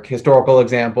 whatever, historical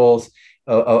examples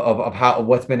of how,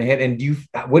 what's been a hit? And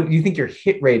what do you think your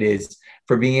hit rate is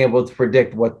for being able to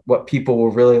predict what people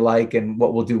will really like and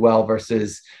what will do well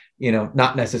versus,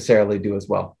 not necessarily do as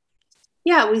well?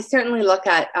 Yeah, we certainly look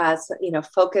at,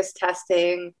 focus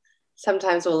testing.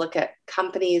 Sometimes we'll look at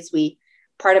companies.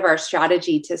 Part of our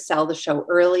strategy to sell the show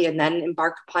early and then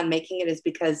embark upon making it is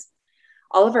because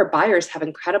all of our buyers have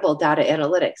incredible data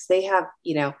analytics. They have,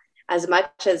 as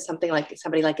much as somebody like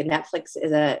a Netflix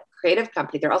is a creative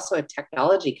company, they're also a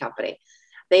technology company.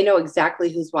 They know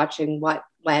exactly who's watching what,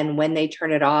 when they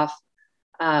turn it off,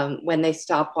 when they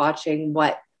stop watching,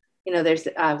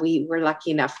 we were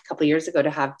lucky enough a couple of years ago to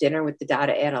have dinner with the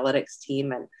data analytics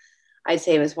team. And I'd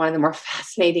say it was one of the more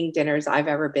fascinating dinners I've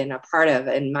ever been a part of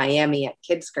in Miami at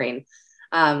Kidscreen,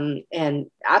 and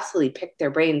absolutely picked their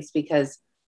brains because,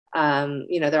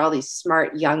 they're all these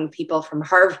smart young people from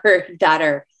Harvard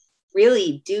that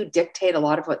really do dictate a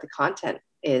lot of what the content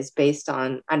is based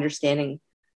on understanding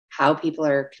how people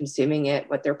are consuming it,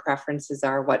 what their preferences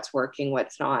are, what's working,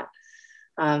 what's not.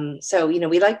 So,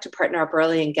 we like to partner up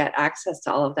early and get access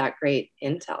to all of that great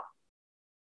intel.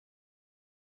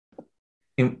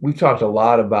 And we've talked a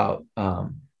lot about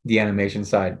the animation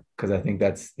side, because I think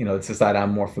that's, it's the side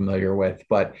I'm more familiar with.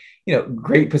 But,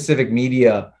 Great Pacific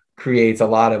Media creates a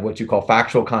lot of what you call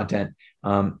factual content.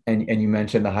 And you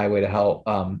mentioned the Highway to Hell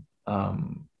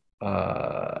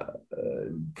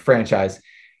franchise.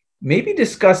 Maybe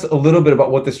discuss a little bit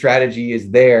about what the strategy is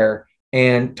there,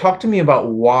 and talk to me about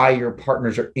why your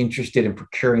partners are interested in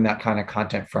procuring that kind of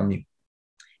content from you.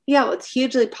 Yeah, well, it's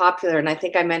hugely popular. And I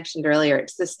think I mentioned earlier,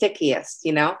 it's the stickiest,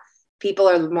 people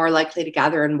are more likely to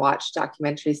gather and watch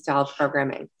documentary style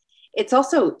programming. It's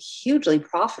also hugely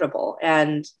profitable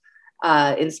and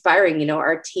inspiring.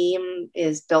 Our team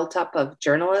is built up of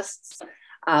journalists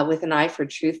with an eye for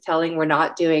truth telling. We're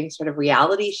not doing sort of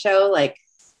reality show like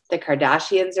the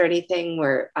Kardashians or anything.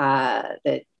 We're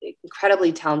the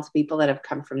incredibly talented people that have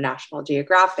come from National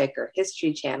Geographic or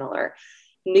History Channel or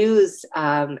news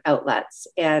outlets,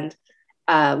 and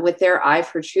with their eye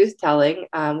for truth telling,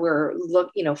 we're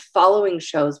following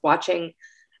shows, watching.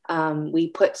 We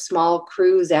put small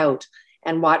crews out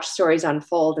and watch stories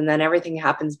unfold, and then everything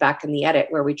happens back in the edit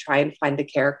where we try and find the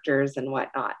characters and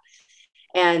whatnot.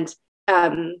 And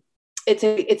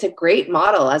it's a great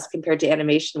model as compared to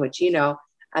animation, which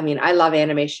I love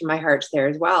animation. My heart's there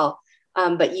as well.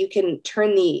 But you can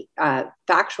turn the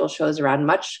factual shows around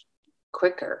much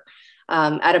quicker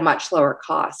at a much lower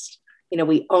cost.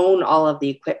 We own all of the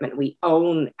equipment. We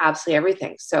own absolutely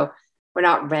everything. So we're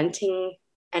not renting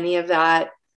any of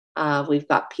that. We've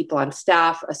got people on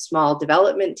staff, a small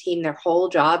development team. Their whole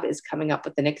job is coming up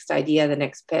with the next idea, the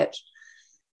next pitch,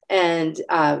 and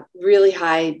really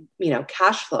high,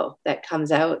 cash flow that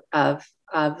comes out of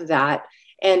that.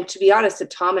 And to be honest,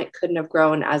 Atomic couldn't have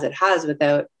grown as it has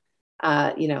without,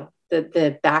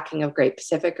 the backing of Great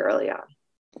Pacific early on.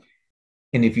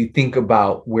 And if you think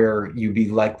about where you'd be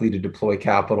likely to deploy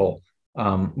capital,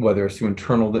 whether it's through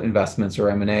internal investments or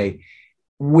M&A,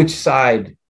 which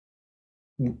side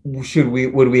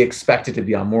would we expect it to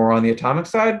be on? More on the Atomic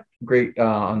side,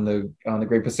 on the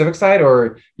Great Pacific side,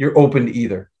 or you're open to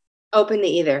either? Open to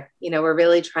either. We're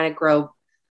really trying to grow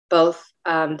both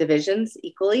divisions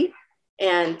equally,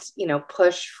 and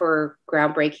push for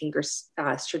groundbreaking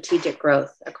or strategic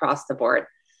growth across the board.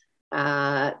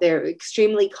 They're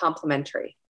extremely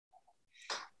complementary.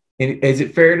 And is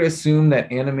it fair to assume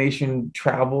that animation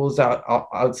travels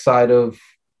outside of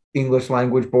English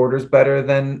language borders better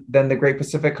than the Great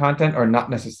Pacific content, or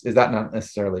not? Is that not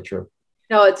necessarily true?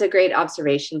 No, it's a great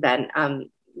observation, Ben.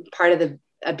 Part of the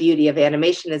beauty of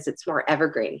animation is it's more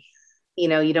evergreen.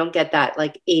 You don't get that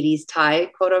like 80s tie,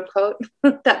 quote unquote,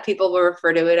 that people will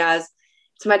refer to it as.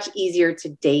 It's much easier to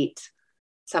date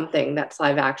something that's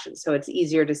live action. So it's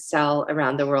easier to sell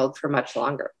around the world for much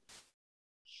longer.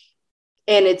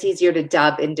 And it's easier to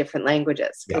dub in different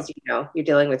languages because, you're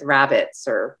dealing with rabbits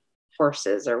or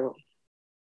horses, or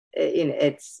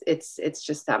it's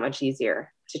just that much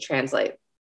easier to translate.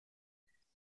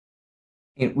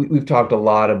 And we've talked a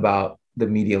lot about the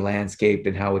media landscape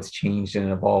and how it's changed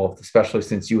and evolved, especially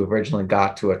since you originally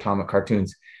got to Atomic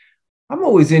Cartoons. I'm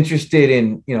always interested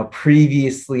in,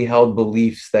 previously held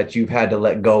beliefs that you've had to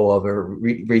let go of or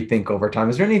rethink over time.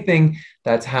 Is there anything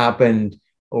that's happened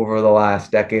over the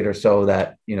last decade or so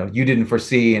that, you didn't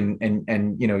foresee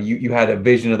and you had a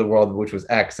vision of the world which was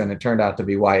X and it turned out to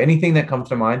be Y? Anything that comes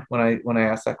to mind when I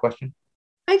ask that question?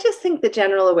 I just think the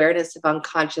general awareness of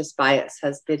unconscious bias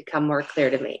has become more clear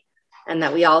to me, and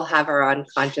that we all have our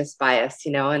unconscious bias,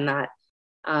 and that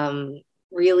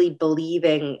really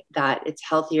believing that it's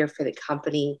healthier for the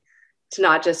company to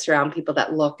not just surround people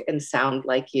that look and sound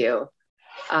like you,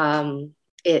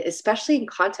 especially in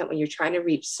content when you're trying to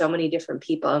reach so many different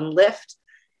people and lift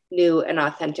new and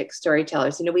authentic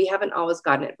storytellers. We haven't always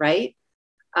gotten it right,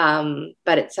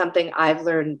 but it's something I've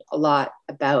learned a lot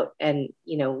about, and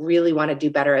really want to do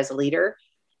better as a leader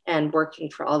and working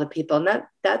for all the people. And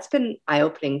that's been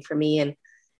eye-opening for me. And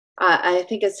I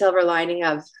think a silver lining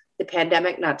of the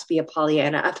pandemic, not to be a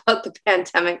Pollyanna about the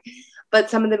pandemic,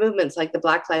 but some of the movements like the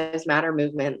Black Lives Matter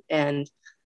movement and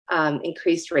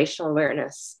increased racial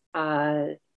awareness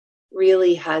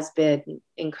really has been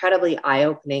incredibly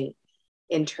eye-opening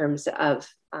in terms of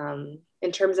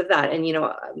that. And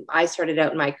I started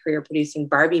out in my career producing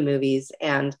Barbie movies,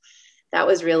 and that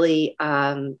was really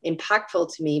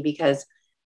impactful to me because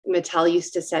Mattel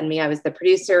used to send me, I was the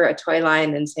producer, a toy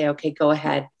line, and say, okay, go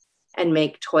ahead and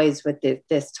make toys with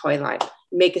this toy line,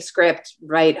 make a script,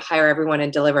 hire everyone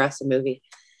and deliver us a movie.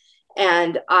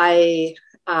 And I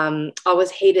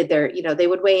always hated they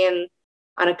would weigh in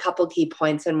on a couple key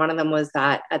points. And one of them was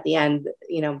that at the end,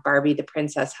 Barbie, the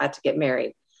princess, had to get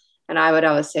married. And I would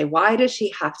always say, why does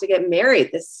she have to get married?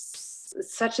 This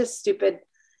is such a stupid,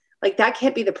 like, that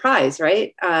can't be the prize,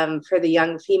 right? For the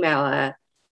young female.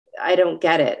 I don't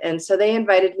get it. And so they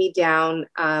invited me down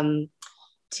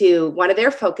to one of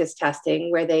their focus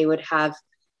testing where they would have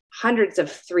hundreds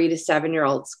of 3 to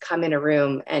 7-year-olds come in a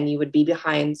room, and you would be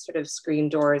behind sort of screen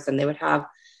doors, and they would have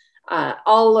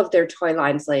all of their toy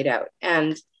lines laid out.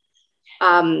 And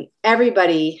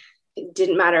everybody,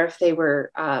 didn't matter if they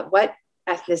were what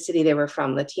ethnicity they were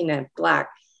from, Latina, Black,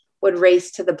 would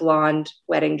race to the blonde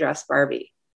wedding dress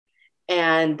Barbie.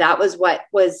 And that was what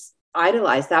was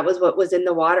idolized. That was what was in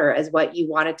the water as what you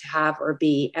wanted to have or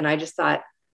be. And I just thought,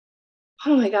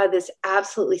 oh my God, this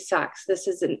absolutely sucks. This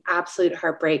is an absolute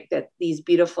heartbreak that these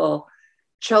beautiful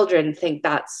children think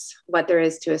that's what there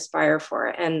is to aspire for.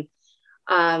 And,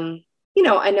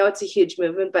 I know it's a huge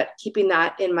movement, but keeping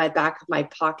that in my back of my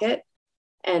pocket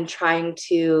and trying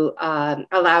to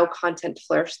allow content to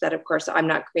flourish that, of course, I'm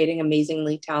not creating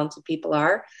amazingly talented people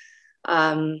are,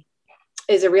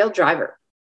 is a real driver.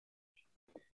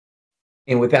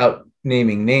 And without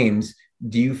naming names,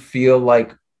 do you feel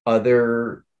like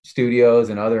other studios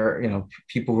and other,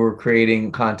 people who are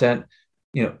creating content,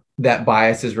 that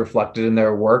bias is reflected in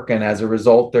their work, and as a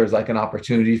result, there's like an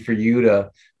opportunity for you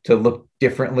to look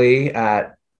differently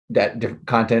at that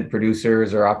content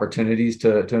producers or opportunities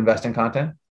to invest in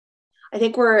content? I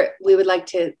think we would like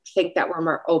to think that we're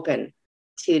more open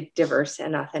to diverse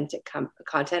and authentic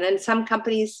content. And some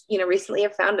companies, recently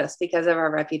have found us because of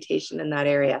our reputation in that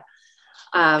area.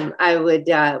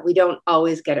 We don't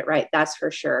always get it right. That's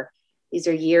for sure. These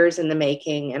are years in the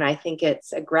making. And I think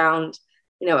it's a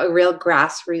real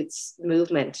grassroots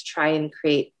movement to try and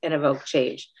create and evoke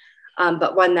change,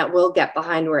 but one that we'll get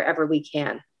behind wherever we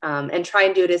can, and try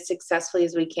and do it as successfully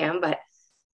as we can. But,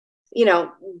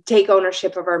 take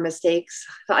ownership of our mistakes,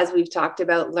 as we've talked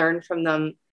about, learn from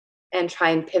them, and try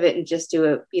and pivot and just do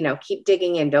it, keep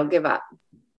digging in, don't give up.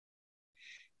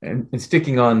 And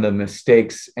sticking on the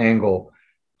mistakes angle,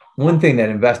 one thing that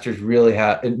investors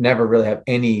never really have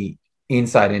any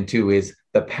insight into is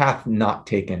the path not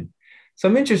taken. So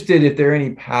I'm interested if there are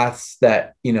any paths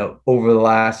that, over the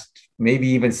last, maybe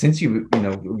even since you came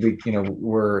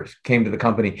to the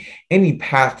company, any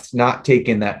paths not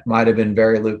taken that might have been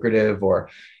very lucrative or,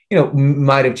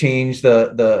 might have changed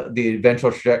the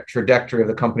eventual trajectory of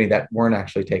the company that weren't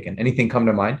actually taken. Anything come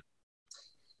to mind?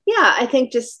 Yeah, I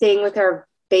think just staying with our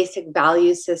basic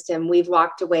value system, we've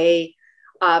walked away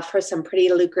for some pretty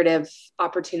lucrative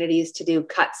opportunities to do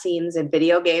cutscenes in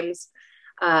video games,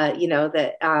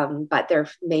 but they're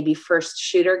maybe first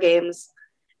shooter games.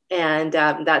 And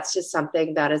that's just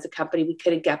something that as a company, we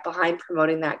couldn't get behind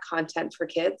promoting that content for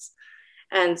kids.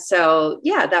 And so,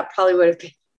 yeah, that probably would have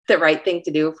been the right thing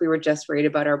to do if we were just worried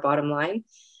about our bottom line,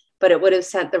 but it would have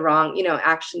sent the wrong,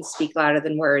 actions speak louder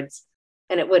than words.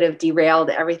 And it would have derailed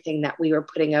everything that we were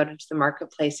putting out into the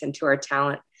marketplace and to our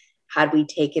talent had we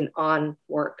taken on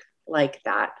work like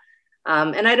that.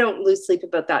 And I don't lose sleep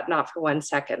about that, not for 1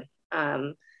 second.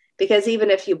 Because even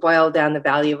if you boil down the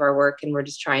value of our work and we're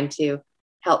just trying to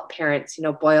help parents,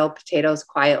 boil potatoes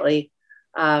quietly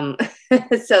so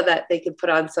that they could put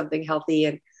on something healthy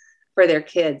and for their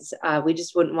kids, we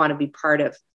just wouldn't want to be part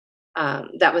of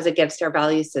that was against our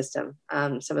value system.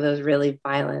 Some of those really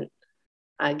violent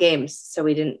games. So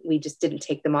we just didn't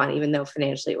take them on, even though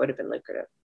financially it would have been lucrative.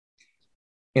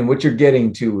 And what you're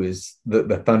getting to is the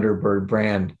Thunderbird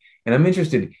brand. And I'm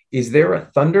interested, is there a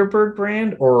Thunderbird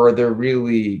brand, or are there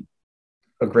really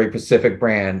a Great Pacific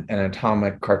brand and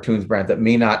Atomic Cartoons brand that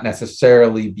may not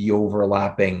necessarily be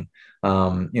overlapping?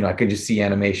 I could just see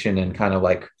animation and kind of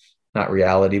like, not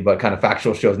reality, but kind of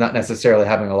factual shows, not necessarily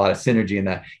having a lot of synergy in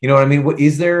that. You know what I mean?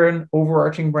 Is there an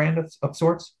overarching brand of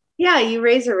sorts? Yeah, you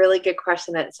raise a really good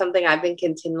question. That's something I've been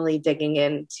continually digging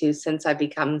into since I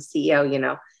become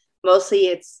CEO.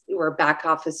 Mostly we're back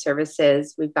office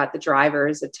services. We've got the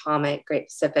drivers, Atomic, Great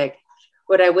Pacific.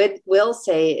 What I will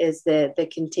say is that the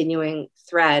continuing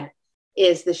thread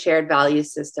is the shared value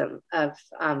system of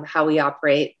how we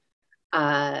operate.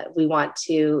 We want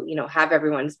to, have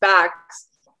everyone's backs,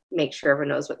 make sure everyone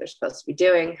knows what they're supposed to be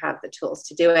doing, have the tools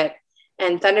to do it.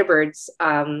 And Thunderbirds,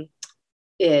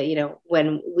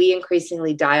 when we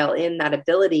increasingly dial in that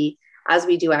ability as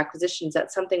we do acquisitions,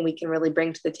 that's something we can really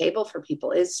bring to the table for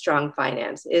people, is strong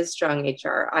finance, is strong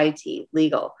HR, IT,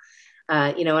 legal,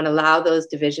 and allow those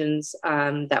divisions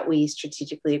that we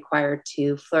strategically acquired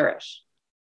to flourish.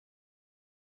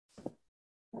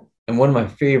 And one of my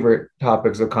favorite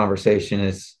topics of conversation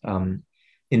is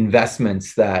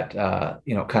investments that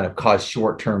kind of cause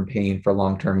short-term pain for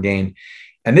long-term gain.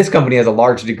 And this company has a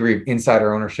large degree of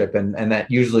insider ownership, and that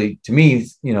usually, to me,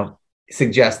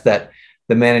 suggests that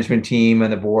the management team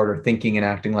and the board are thinking and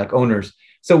acting like owners.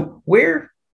 So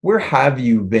where have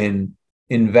you been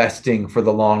investing for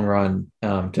the long run,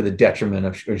 to the detriment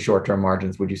of short-term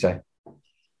margins, would you say?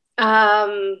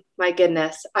 My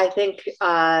goodness. I think,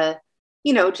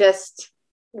 just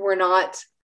we're not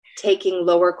taking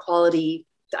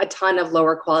a ton of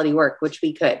lower quality work, which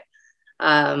we could.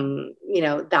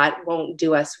 That won't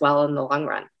do us well in the long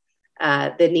run.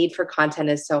 The need for content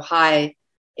is so high.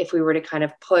 If we were to kind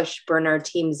of burn our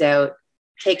teams out,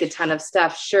 take a ton of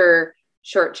stuff, sure,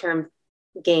 short-term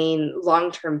gain,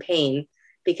 long-term pain,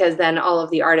 because then all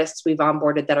of the artists we've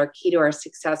onboarded that are key to our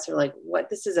success are like, what?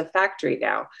 This is a factory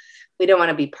now. We don't want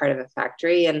to be part of a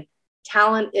factory. And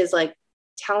talent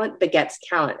begets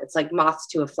talent. It's like moths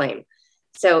to a flame.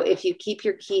 So if you keep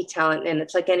your key talent, and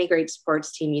it's like any great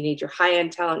sports team, you need your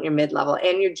high-end talent, your mid-level,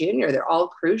 and your junior. They're all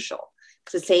crucial.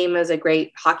 It's the same as a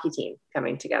great hockey team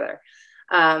coming together.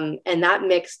 And that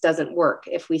mix doesn't work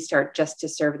if we start just to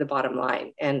serve the bottom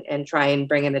line and try and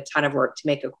bring in a ton of work to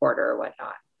make a quarter or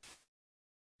whatnot.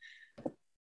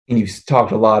 And you've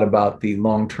talked a lot about the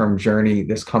long-term journey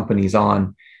this company's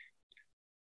on.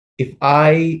 If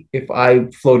I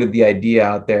floated the idea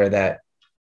out there that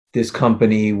this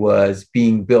company was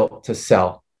being built to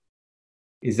sell,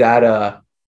 is that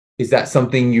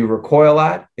something you recoil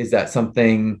at? Is that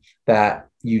something that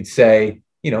you'd say,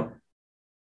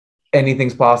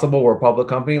 anything's possible? We're a public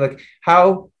company. Like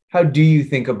how do you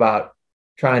think about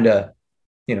trying to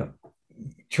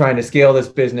scale this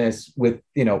business with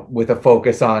a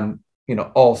focus on,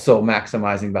 also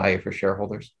maximizing value for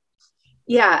shareholders?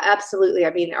 Yeah, absolutely.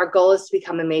 I mean, our goal is to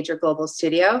become a major global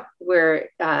studio where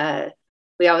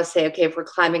we always say, okay, if we're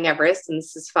climbing Everest and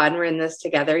this is fun, we're in this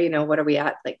together, what are we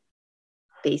at? Like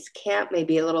base camp,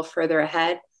 maybe a little further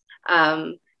ahead.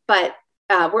 But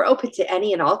we're open to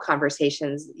any and all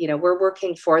conversations. We're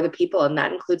working for the people, and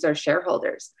that includes our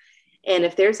shareholders. And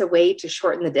if there's a way to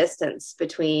shorten the distance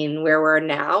between where we're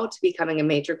now to becoming a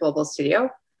major global studio,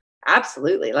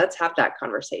 absolutely. Let's have that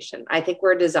conversation. I think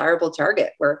we're a desirable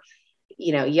target. We're,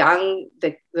 young,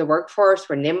 the workforce,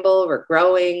 we're nimble, we're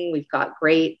growing. We've got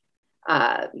great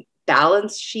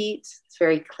balance sheet. It's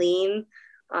very clean.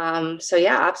 So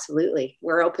yeah, absolutely.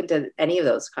 We're open to any of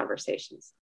those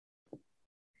conversations.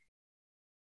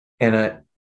 And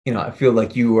I feel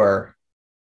like you are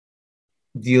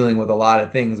dealing with a lot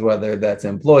of things, whether that's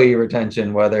employee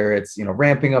retention, whether it's,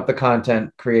 ramping up the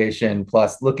content creation,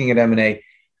 plus looking at M&A.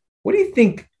 What do you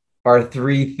think are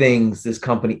 3 things this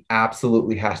company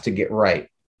absolutely has to get right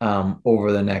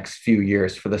over the next few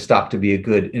years for the stock to be a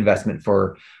good investment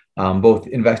for both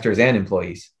investors and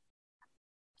employees?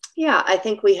 Yeah, I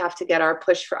think we have to get our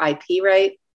push for IP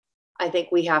right. I think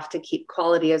we have to keep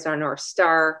quality as our North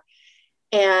Star.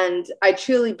 And I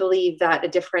truly believe that a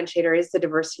differentiator is the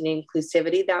diversity and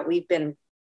inclusivity that we've been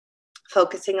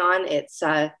focusing on. It's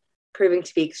proving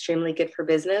to be extremely good for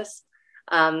business,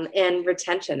 and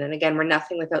retention. And again, we're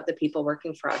nothing without the people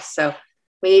working for us. So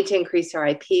we need to increase our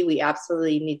IP. We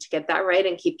absolutely need to get that right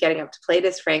and keep getting up to plate.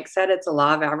 As Frank said, it's a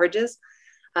law of averages.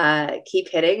 Keep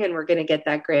hitting, and we're going to get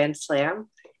that grand slam.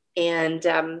 And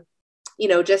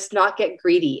just not get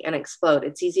greedy and explode.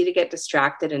 It's easy to get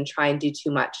distracted and try and do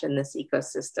too much in this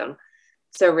ecosystem.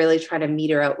 So really try to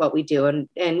meter out what we do and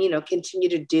continue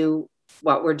to do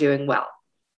what we're doing well.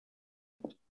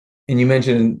 And you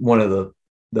mentioned one of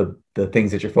the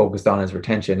things that you're focused on is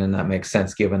retention, and that makes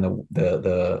sense given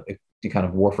the kind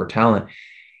of war for talent.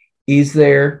 Is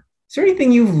there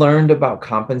anything you've learned about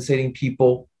compensating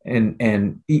people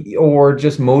and or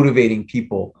just motivating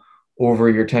people over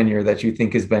your tenure that you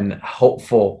think has been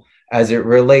helpful as it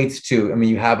relates to,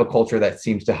 you have a culture that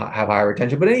seems to have higher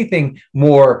retention, but anything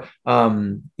more,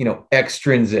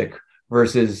 extrinsic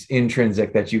versus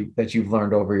intrinsic that you've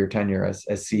learned over your tenure as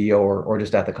CEO or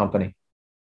just at the company?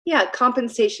 Yeah,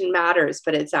 compensation matters,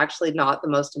 but it's actually not the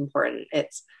most important.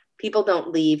 It's people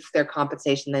don't leave their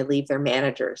compensation. They leave their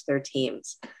managers, their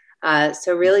teams.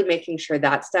 So really making sure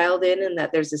that's dialed in and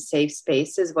that there's a safe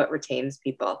space is what retains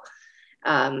people.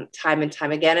 Time and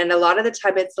time again. And a lot of the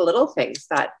time it's the little things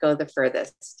that go the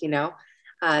furthest,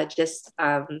 just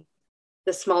the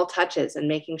small touches and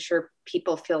making sure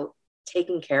people feel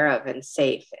taken care of and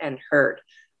safe and heard.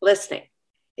 Listening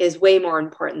is way more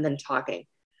important than talking.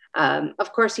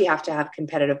 Of course, you have to have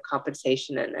competitive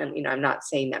compensation. And I'm not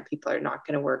saying that people are not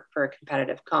going to work for a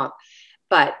competitive comp,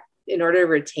 but in order to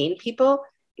retain people,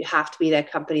 you have to be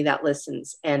that company that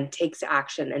listens and takes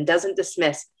action and doesn't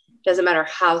dismiss. Doesn't matter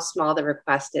how small the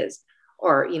request is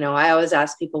Or, I always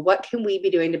ask people, what can we be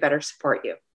doing to better support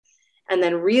you? And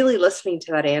then really listening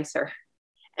to that answer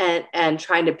and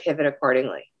trying to pivot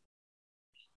accordingly.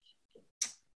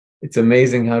 It's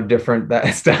amazing how different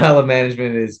that style of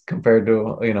management is compared to,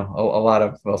 a lot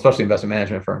of, well, especially investment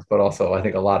management firms, but also I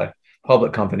think a lot of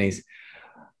public companies.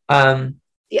 Yeah,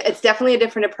 it's definitely a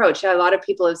different approach. A lot of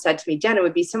people have said to me, Jen, it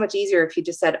would be so much easier if you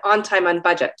just said on time, on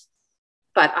budget.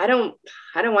 But I don't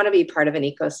want to be part of an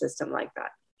ecosystem like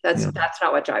that. That's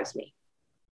not what drives me.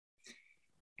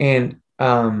 And,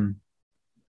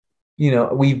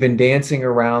 we've been dancing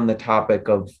around the topic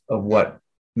of what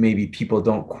maybe people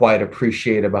don't quite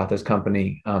appreciate about this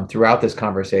company throughout this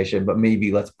conversation, but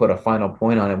maybe let's put a final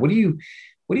point on it. What do you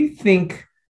think,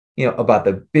 about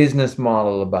the business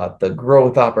model, about the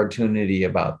growth opportunity,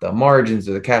 about the margins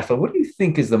or the cash flow? What do you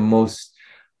think is the most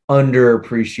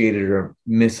underappreciated or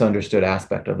misunderstood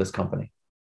aspect of this company?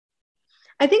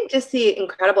 I think just the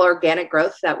incredible organic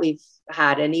growth that we've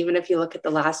had. And even if you look at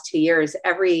the last 2 years,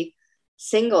 every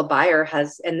single buyer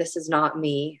has, and this is not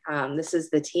me, this is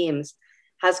the teams,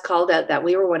 has called out that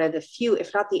we were one of the few,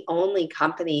 if not the only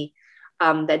company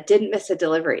that didn't miss a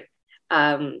delivery.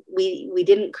 We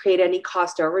didn't create any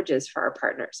cost overages for our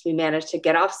partners. We managed to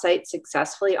get off site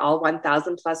successfully, all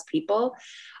 1,000 plus people.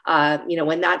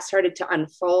 When that started to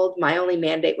unfold, my only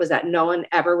mandate was that no one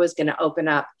ever was going to open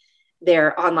up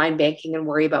their online banking and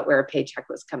worry about where a paycheck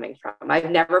was coming from. I've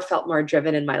never felt more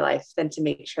driven in my life than to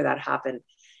make sure that happened.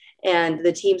 And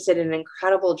the teams did an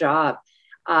incredible job.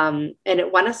 And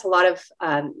it won us a lot of,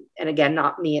 and again,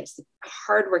 not me, it's the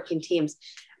hardworking teams,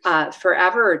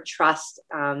 forever trust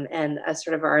and a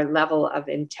sort of our level of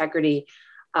integrity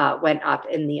went up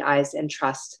in the eyes and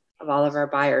trust of all of our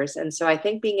buyers. And so I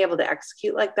think being able to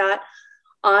execute like that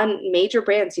on major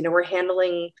brands, we're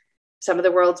handling some of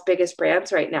the world's biggest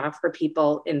brands right now for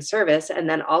people in service, and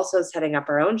then also setting up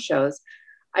our own shows.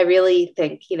 I really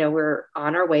think, we're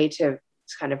on our way to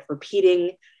kind of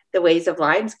repeating the ways of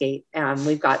Lionsgate.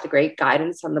 We've got the great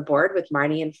guidance on the board with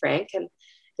Marnie and Frank, and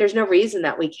there's no reason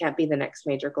that we can't be the next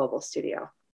major global studio.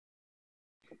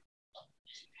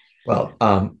 Well,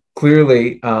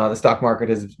 clearly the stock market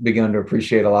has begun to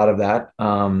appreciate a lot of that.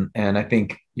 And I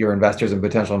think your investors and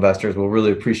potential investors will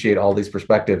really appreciate all these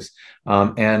perspectives.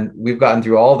 And we've gotten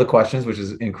through all the questions, which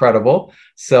is incredible.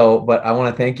 But I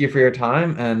want to thank you for your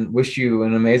time and wish you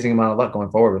an amazing amount of luck going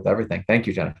forward with everything. Thank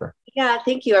you, Jennifer. Yeah,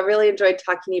 thank you. I really enjoyed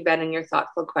talking to you, Ben, and your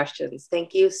thoughtful questions.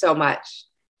 Thank you so much.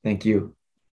 Thank you.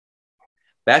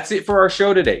 That's it for our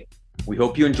show today. We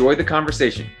hope you enjoyed the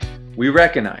conversation. We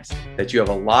recognize that you have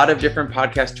a lot of different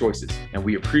podcast choices, and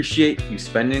we appreciate you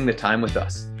spending the time with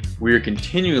us. We are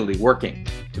continually working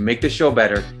to make the show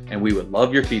better, and we would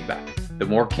love your feedback. The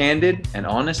more candid and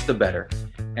honest, the better.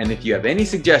 And if you have any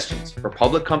suggestions for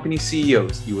public company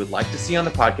CEOs you would like to see on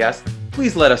the podcast,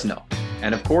 please let us know.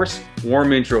 And of course, warm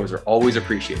intros are always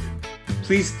appreciated.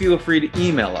 Please feel free to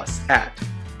email us at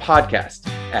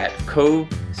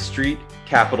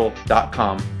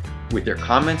podcast@covestreetcapital.com with your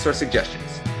comments or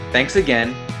suggestions. Thanks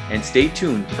again, and stay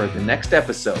tuned for the next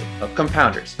episode of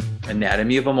Compounders,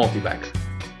 Anatomy of a Multi-Bagger.